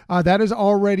 Thank you. That is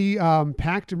already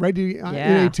packed and ready in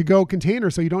a to-go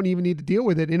container, so you don't even need to deal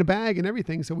with it in a bag and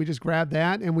everything. So we just grab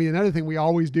that, and another thing we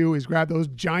always do is grab those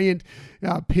giant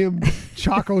Pim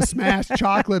Choco Smash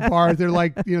chocolate bars. They're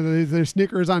like they're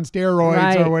Snickers on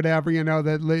steroids or whatever,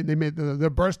 that they made they're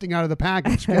bursting out of the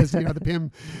package because the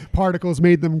Pim particles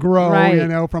made them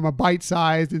grow, from a bite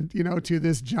size to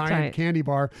this giant candy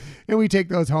bar. And we take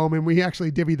those home and we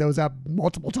actually divvy those up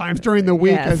multiple times during the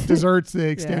week as desserts they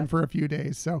extend for a few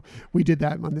days. So we did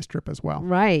that on this trip as well.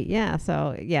 Right. Yeah.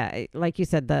 So like you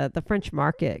said, the French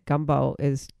market gumbo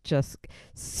is just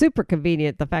super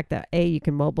convenient. The fact that you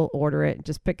can mobile order it and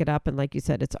just pick it up, and like you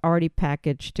said, it's already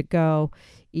packaged to go,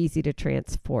 easy to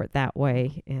transport that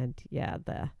way, and and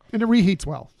it reheats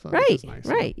well. So that's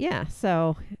nice. Yeah.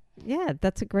 So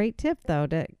that's a great tip though,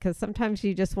 because sometimes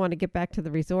you just want to get back to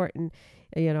the resort, and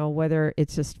whether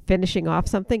it's just finishing off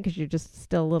something because you're just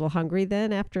still a little hungry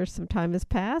then after some time has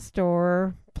passed,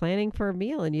 or planning for a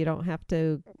meal and you don't have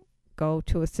to go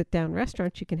to a sit-down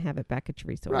restaurant, you can have it back at your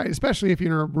resort. Right, especially if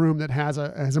you're in a room that has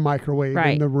a microwave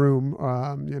in the room,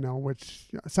 which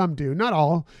some do, not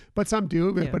all, but some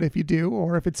do. Yeah. But if you do,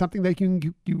 or if it's something that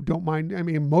you don't mind, I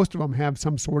mean, most of them have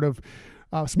some sort of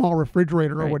small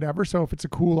refrigerator or whatever. So if it's a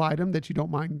cool item that you don't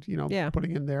mind,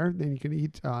 putting in there, then you can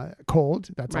eat cold.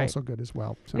 That's also good as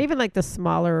well. So. And even like the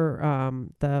smaller,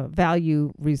 the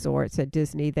value resorts at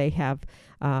Disney, they have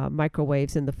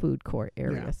microwaves in the food court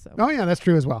area. Yeah. So. Oh yeah, that's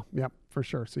true as well. Yep, for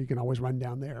sure. So you can always run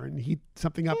down there and heat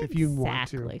something up if you want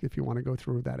to go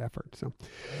through that effort. So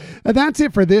that's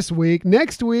it for this week.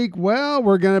 Next week, well,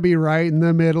 we're going to be right in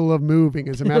the middle of moving.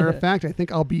 As a matter of fact, I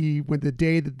think I'll be, when the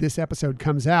day that this episode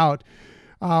comes out,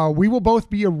 we will both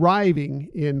be arriving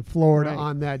in Florida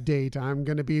on that date. I'm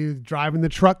going to be driving the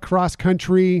truck cross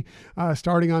country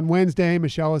starting on Wednesday.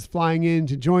 Michelle is flying in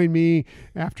to join me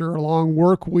after a long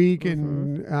work week,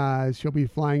 and she'll be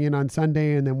flying in on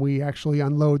Sunday, and then we actually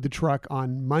unload the truck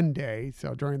on Monday,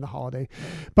 so during the holiday.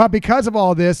 But because of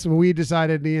all this, we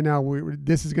decided,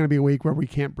 this is going to be a week where we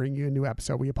can't bring you a new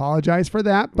episode. We apologize for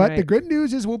that, but the good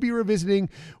news is we'll be revisiting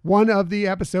one of the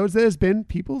episodes that has been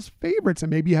people's favorites and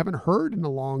maybe you haven't heard in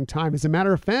a long time. As a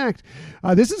matter of fact,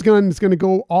 this is going to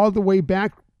go all the way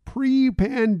back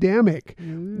pre-pandemic.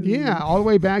 Yeah, all the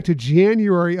way back to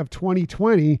January of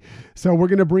 2020. So we're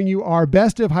going to bring you our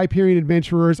Best of Hyperion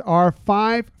Adventurers, our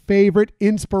 5 favorite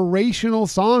inspirational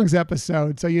songs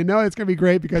episode. So it's going to be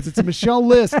great because it's a Michelle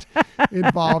list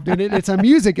involved in it. It's a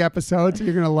music episode, so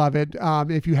you're going to love it.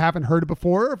 If you haven't heard it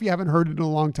before, or if you haven't heard it in a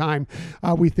long time,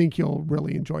 we think you'll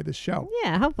really enjoy this show.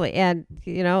 Yeah, hopefully. And,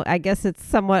 I guess it's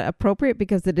somewhat appropriate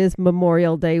because it is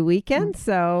Memorial Day weekend,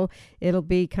 so it'll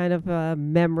be kind of a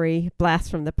memory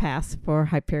blast from the past for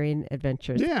Hyperion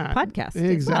Adventures podcast.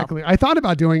 Exactly. I thought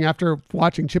about doing, after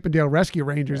watching Chippendale Rescue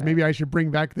Rangers, maybe I should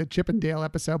bring back the Chippendale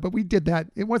episode episode, but we did that.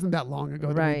 It wasn't that long ago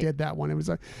that we Right. did that one. It was,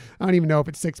 I don't even know if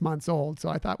it's 6 months old. So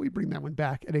I thought we'd bring that one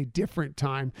back at a different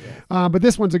time. But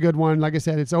this one's a good one. Like I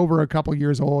said, it's over a couple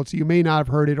years old, so you may not have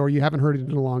heard it or you haven't heard it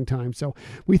in a long time. So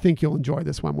we think you'll enjoy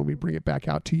this one when we bring it back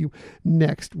out to you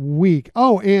next week.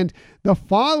 Oh, and the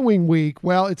following week,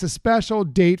 well, it's a special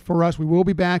date for us. We will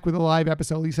be back with a live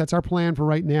episode. At least that's our plan for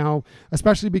right now,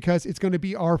 especially because it's going to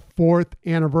be our 4th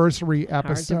anniversary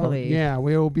episode. believe. Yeah,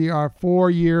 we will be our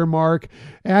 4-year mark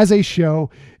as a show.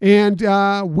 And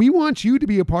we want you to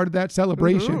be a part of that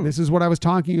celebration. Mhm. This is what I was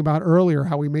talking about earlier,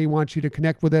 how we may want you to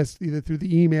connect with us either through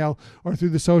the email or through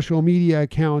the social media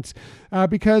accounts,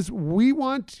 because we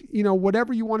want,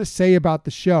 whatever you want to say about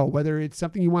the show, whether it's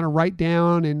something you want to write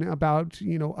down and about,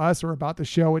 us or about the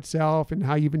show itself and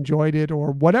how you've enjoyed it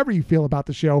or whatever you feel about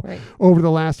the show Right. over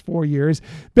the last 4 years.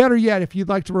 Better yet, if you'd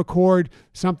like to record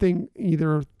something,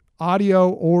 either audio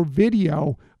or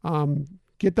video,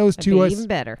 get those That'd to be us. even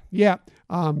better. Yeah.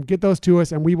 Get those to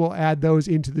us and we will add those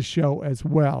into the show as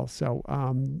well. So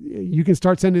you can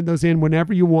start sending those in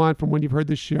whenever you want from when you've heard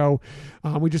the show.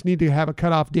 We just need to have a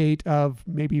cutoff date of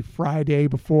maybe Friday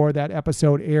before that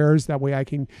episode airs. That way I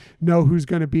can know who's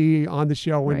going to be on the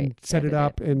show and Right. set it Edit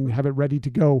up and have it ready to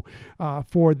go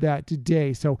for that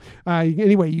today. So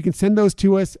anyway, you can send those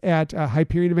to us at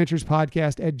Hyperion Adventures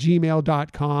Podcast at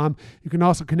gmail.com. You can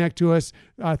also connect to us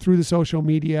through the social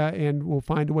media and we'll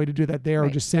find a way to do that there, or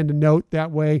Right. just send a note that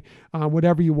way,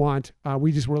 whatever you want.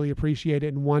 We just really appreciate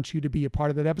it and want you to be a part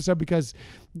of that episode because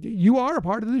you are a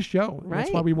part of this show. Right.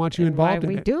 That's why we want you And why involved in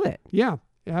we it. do it. Yeah,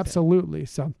 absolutely.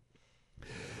 So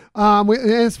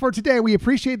as for today, we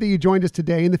appreciate that you joined us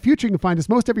today. In the future, you can find us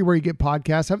most everywhere you get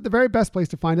podcasts. The very best place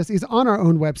to find us is on our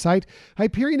own website,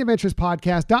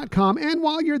 HyperionAdventuresPodcast.com. And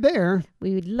while you're there,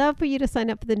 We would love for you to sign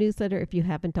up for the newsletter if you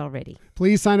haven't already.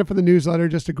 please sign up for the newsletter.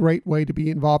 Just a great way to be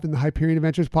involved in the Hyperion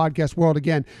Adventures podcast world.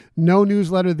 Again, no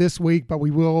newsletter this week, but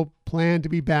we will plan to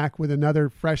be back with another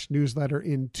fresh newsletter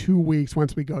in 2 weeks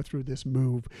once we go through this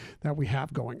move that we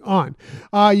have going on.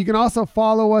 You can also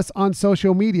follow us on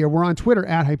social media. We're on Twitter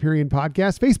at Hyperion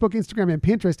Podcast, Facebook, Instagram, and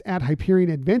Pinterest at Hyperion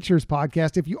Adventures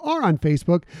Podcast. If you are on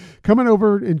Facebook, come on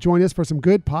over and join us for some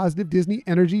good, positive Disney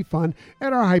energy fun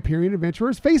at our Hyperion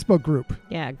Adventurers Facebook group.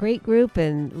 Yeah, great group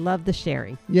and love the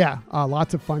sharing. Yeah,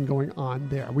 lots of fun going on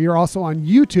there. We are also on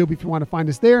YouTube. If you want to find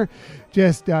us there,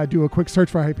 just do a quick search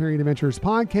for Hyperion Adventures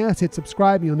Podcast. Hit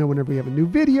subscribe. You'll know whenever we have a new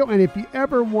video. And if you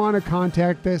ever want to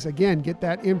contact us, again, get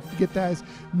those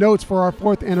notes for our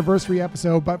 4th anniversary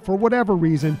episode. But for whatever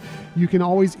reason, you can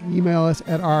always email us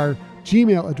at our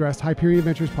Gmail address,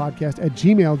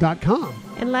 HyperionAdventuresPodcast@gmail.com.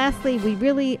 And lastly, we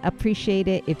really appreciate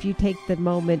it if you take the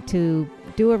moment to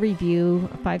do a review.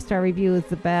 A 5-star review is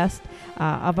the best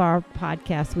of our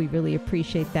podcast. We really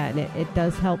appreciate that. And it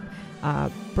does help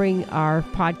bring our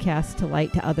podcast to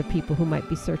light to other people who might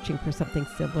be searching for something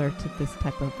similar to this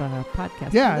type of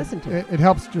podcast to listen to. It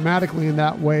helps dramatically in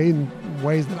that way, in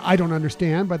ways that I don't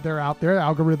understand, but they're out there,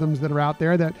 algorithms that are out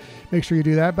there that make sure you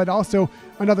do that. But also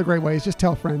another great way is just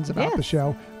tell friends about the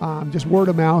show. Just word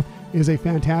of mouth is a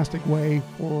fantastic way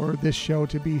for this show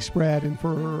to be spread and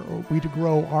for we to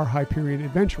grow our Hyperion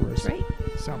Adventurers. Right.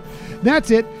 So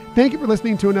that's it. Thank you for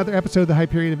listening to another episode of the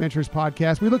Hyperion Adventures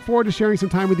Podcast. We look forward to sharing some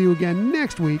time with you again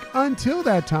next week. Until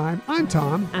that time, I'm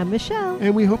Tom. I'm Michelle.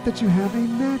 And we hope that you have a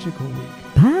magical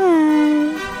week. Bye.